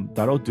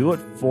 that'll do it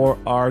for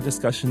our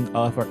discussion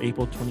of our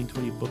April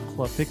 2020 book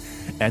club pick,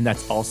 and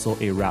that's also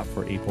a wrap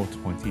for April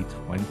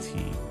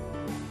 2020.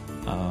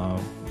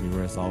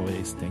 Rira, as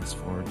always, thanks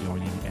for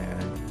joining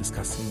and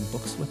discussing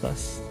books with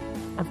us.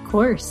 Of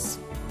course.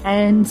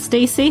 And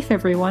stay safe,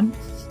 everyone.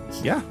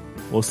 Yeah,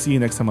 we'll see you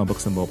next time on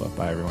Books and Boba.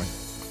 Bye, everyone.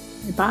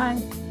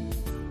 Bye.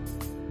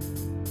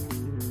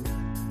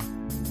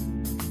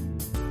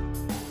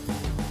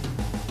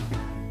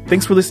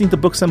 Thanks for listening to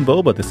Books and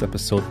Boba. This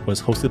episode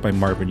was hosted by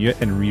Marvin Yue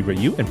and Riri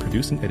Yu and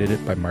produced and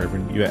edited by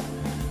Marvin Yue.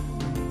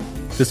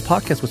 This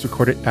podcast was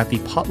recorded at the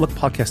Potluck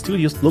Podcast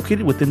Studios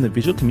located within the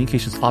Visual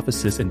Communications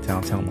offices in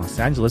downtown Los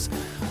Angeles.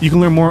 You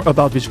can learn more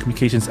about Visual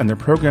Communications and their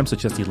programs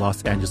such as the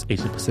Los Angeles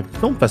Asian Pacific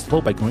Film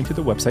Festival by going to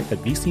their website at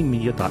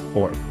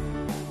vcmedia.org.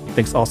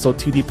 Thanks also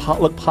to the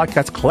Potluck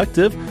Podcast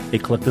Collective, a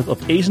collective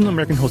of Asian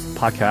American hosted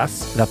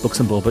podcasts that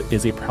Books and Boba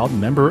is a proud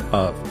member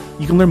of.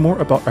 You can learn more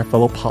about our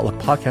fellow Potluck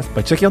podcast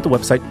by checking out the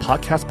website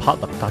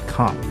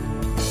podcastpotluck.com.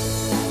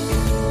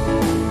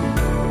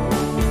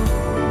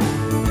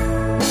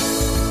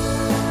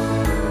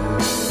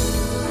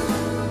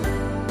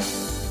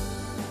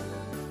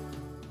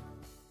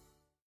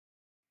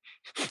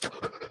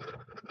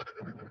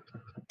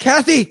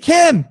 Kathy,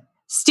 Kim,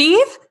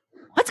 Steve?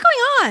 What's going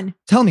on?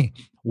 tell me,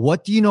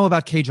 what do you know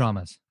about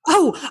K-dramas?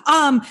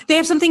 Oh, they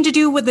have something to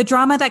do with the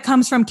drama that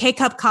comes from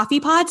K-Cup coffee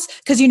pods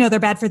because they're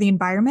bad for the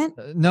environment.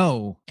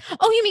 No.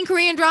 Oh, you mean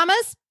Korean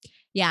dramas?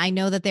 Yeah, I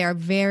know that they are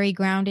very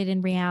grounded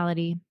in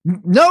reality.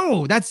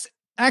 No, that's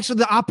actually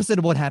the opposite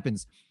of what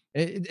happens.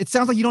 It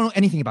sounds like you don't know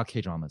anything about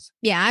K-dramas.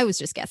 Yeah, I was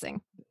just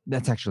guessing.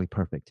 That's actually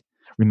perfect.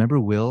 Remember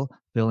Will,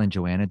 Phil, and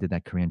Joanna did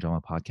that Korean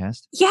drama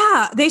podcast?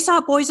 Yeah, they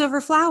saw Boys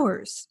Over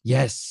Flowers.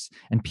 Yes.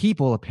 And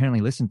people apparently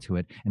listened to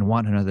it and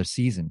want another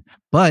season.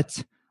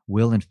 But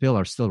Will and Phil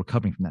are still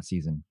recovering from that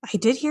season. I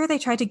did hear they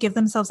tried to give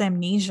themselves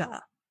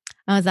amnesia.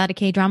 Oh, is that a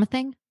K-drama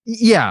thing?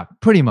 Yeah,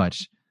 pretty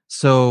much.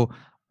 So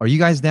are you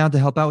guys down to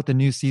help out with the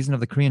new season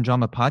of the Korean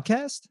drama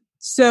podcast?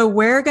 So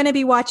we're going to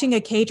be watching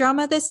a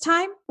K-drama this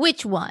time?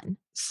 Which one?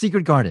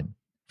 Secret Garden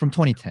from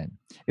 2010.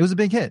 It was a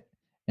big hit.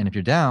 And if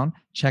you're down,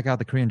 check out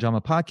the Korean Drama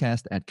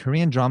Podcast at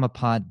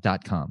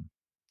koreandramapod.com.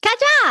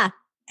 Kaja!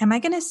 Am I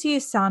going to see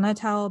Sana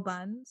towel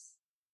buns?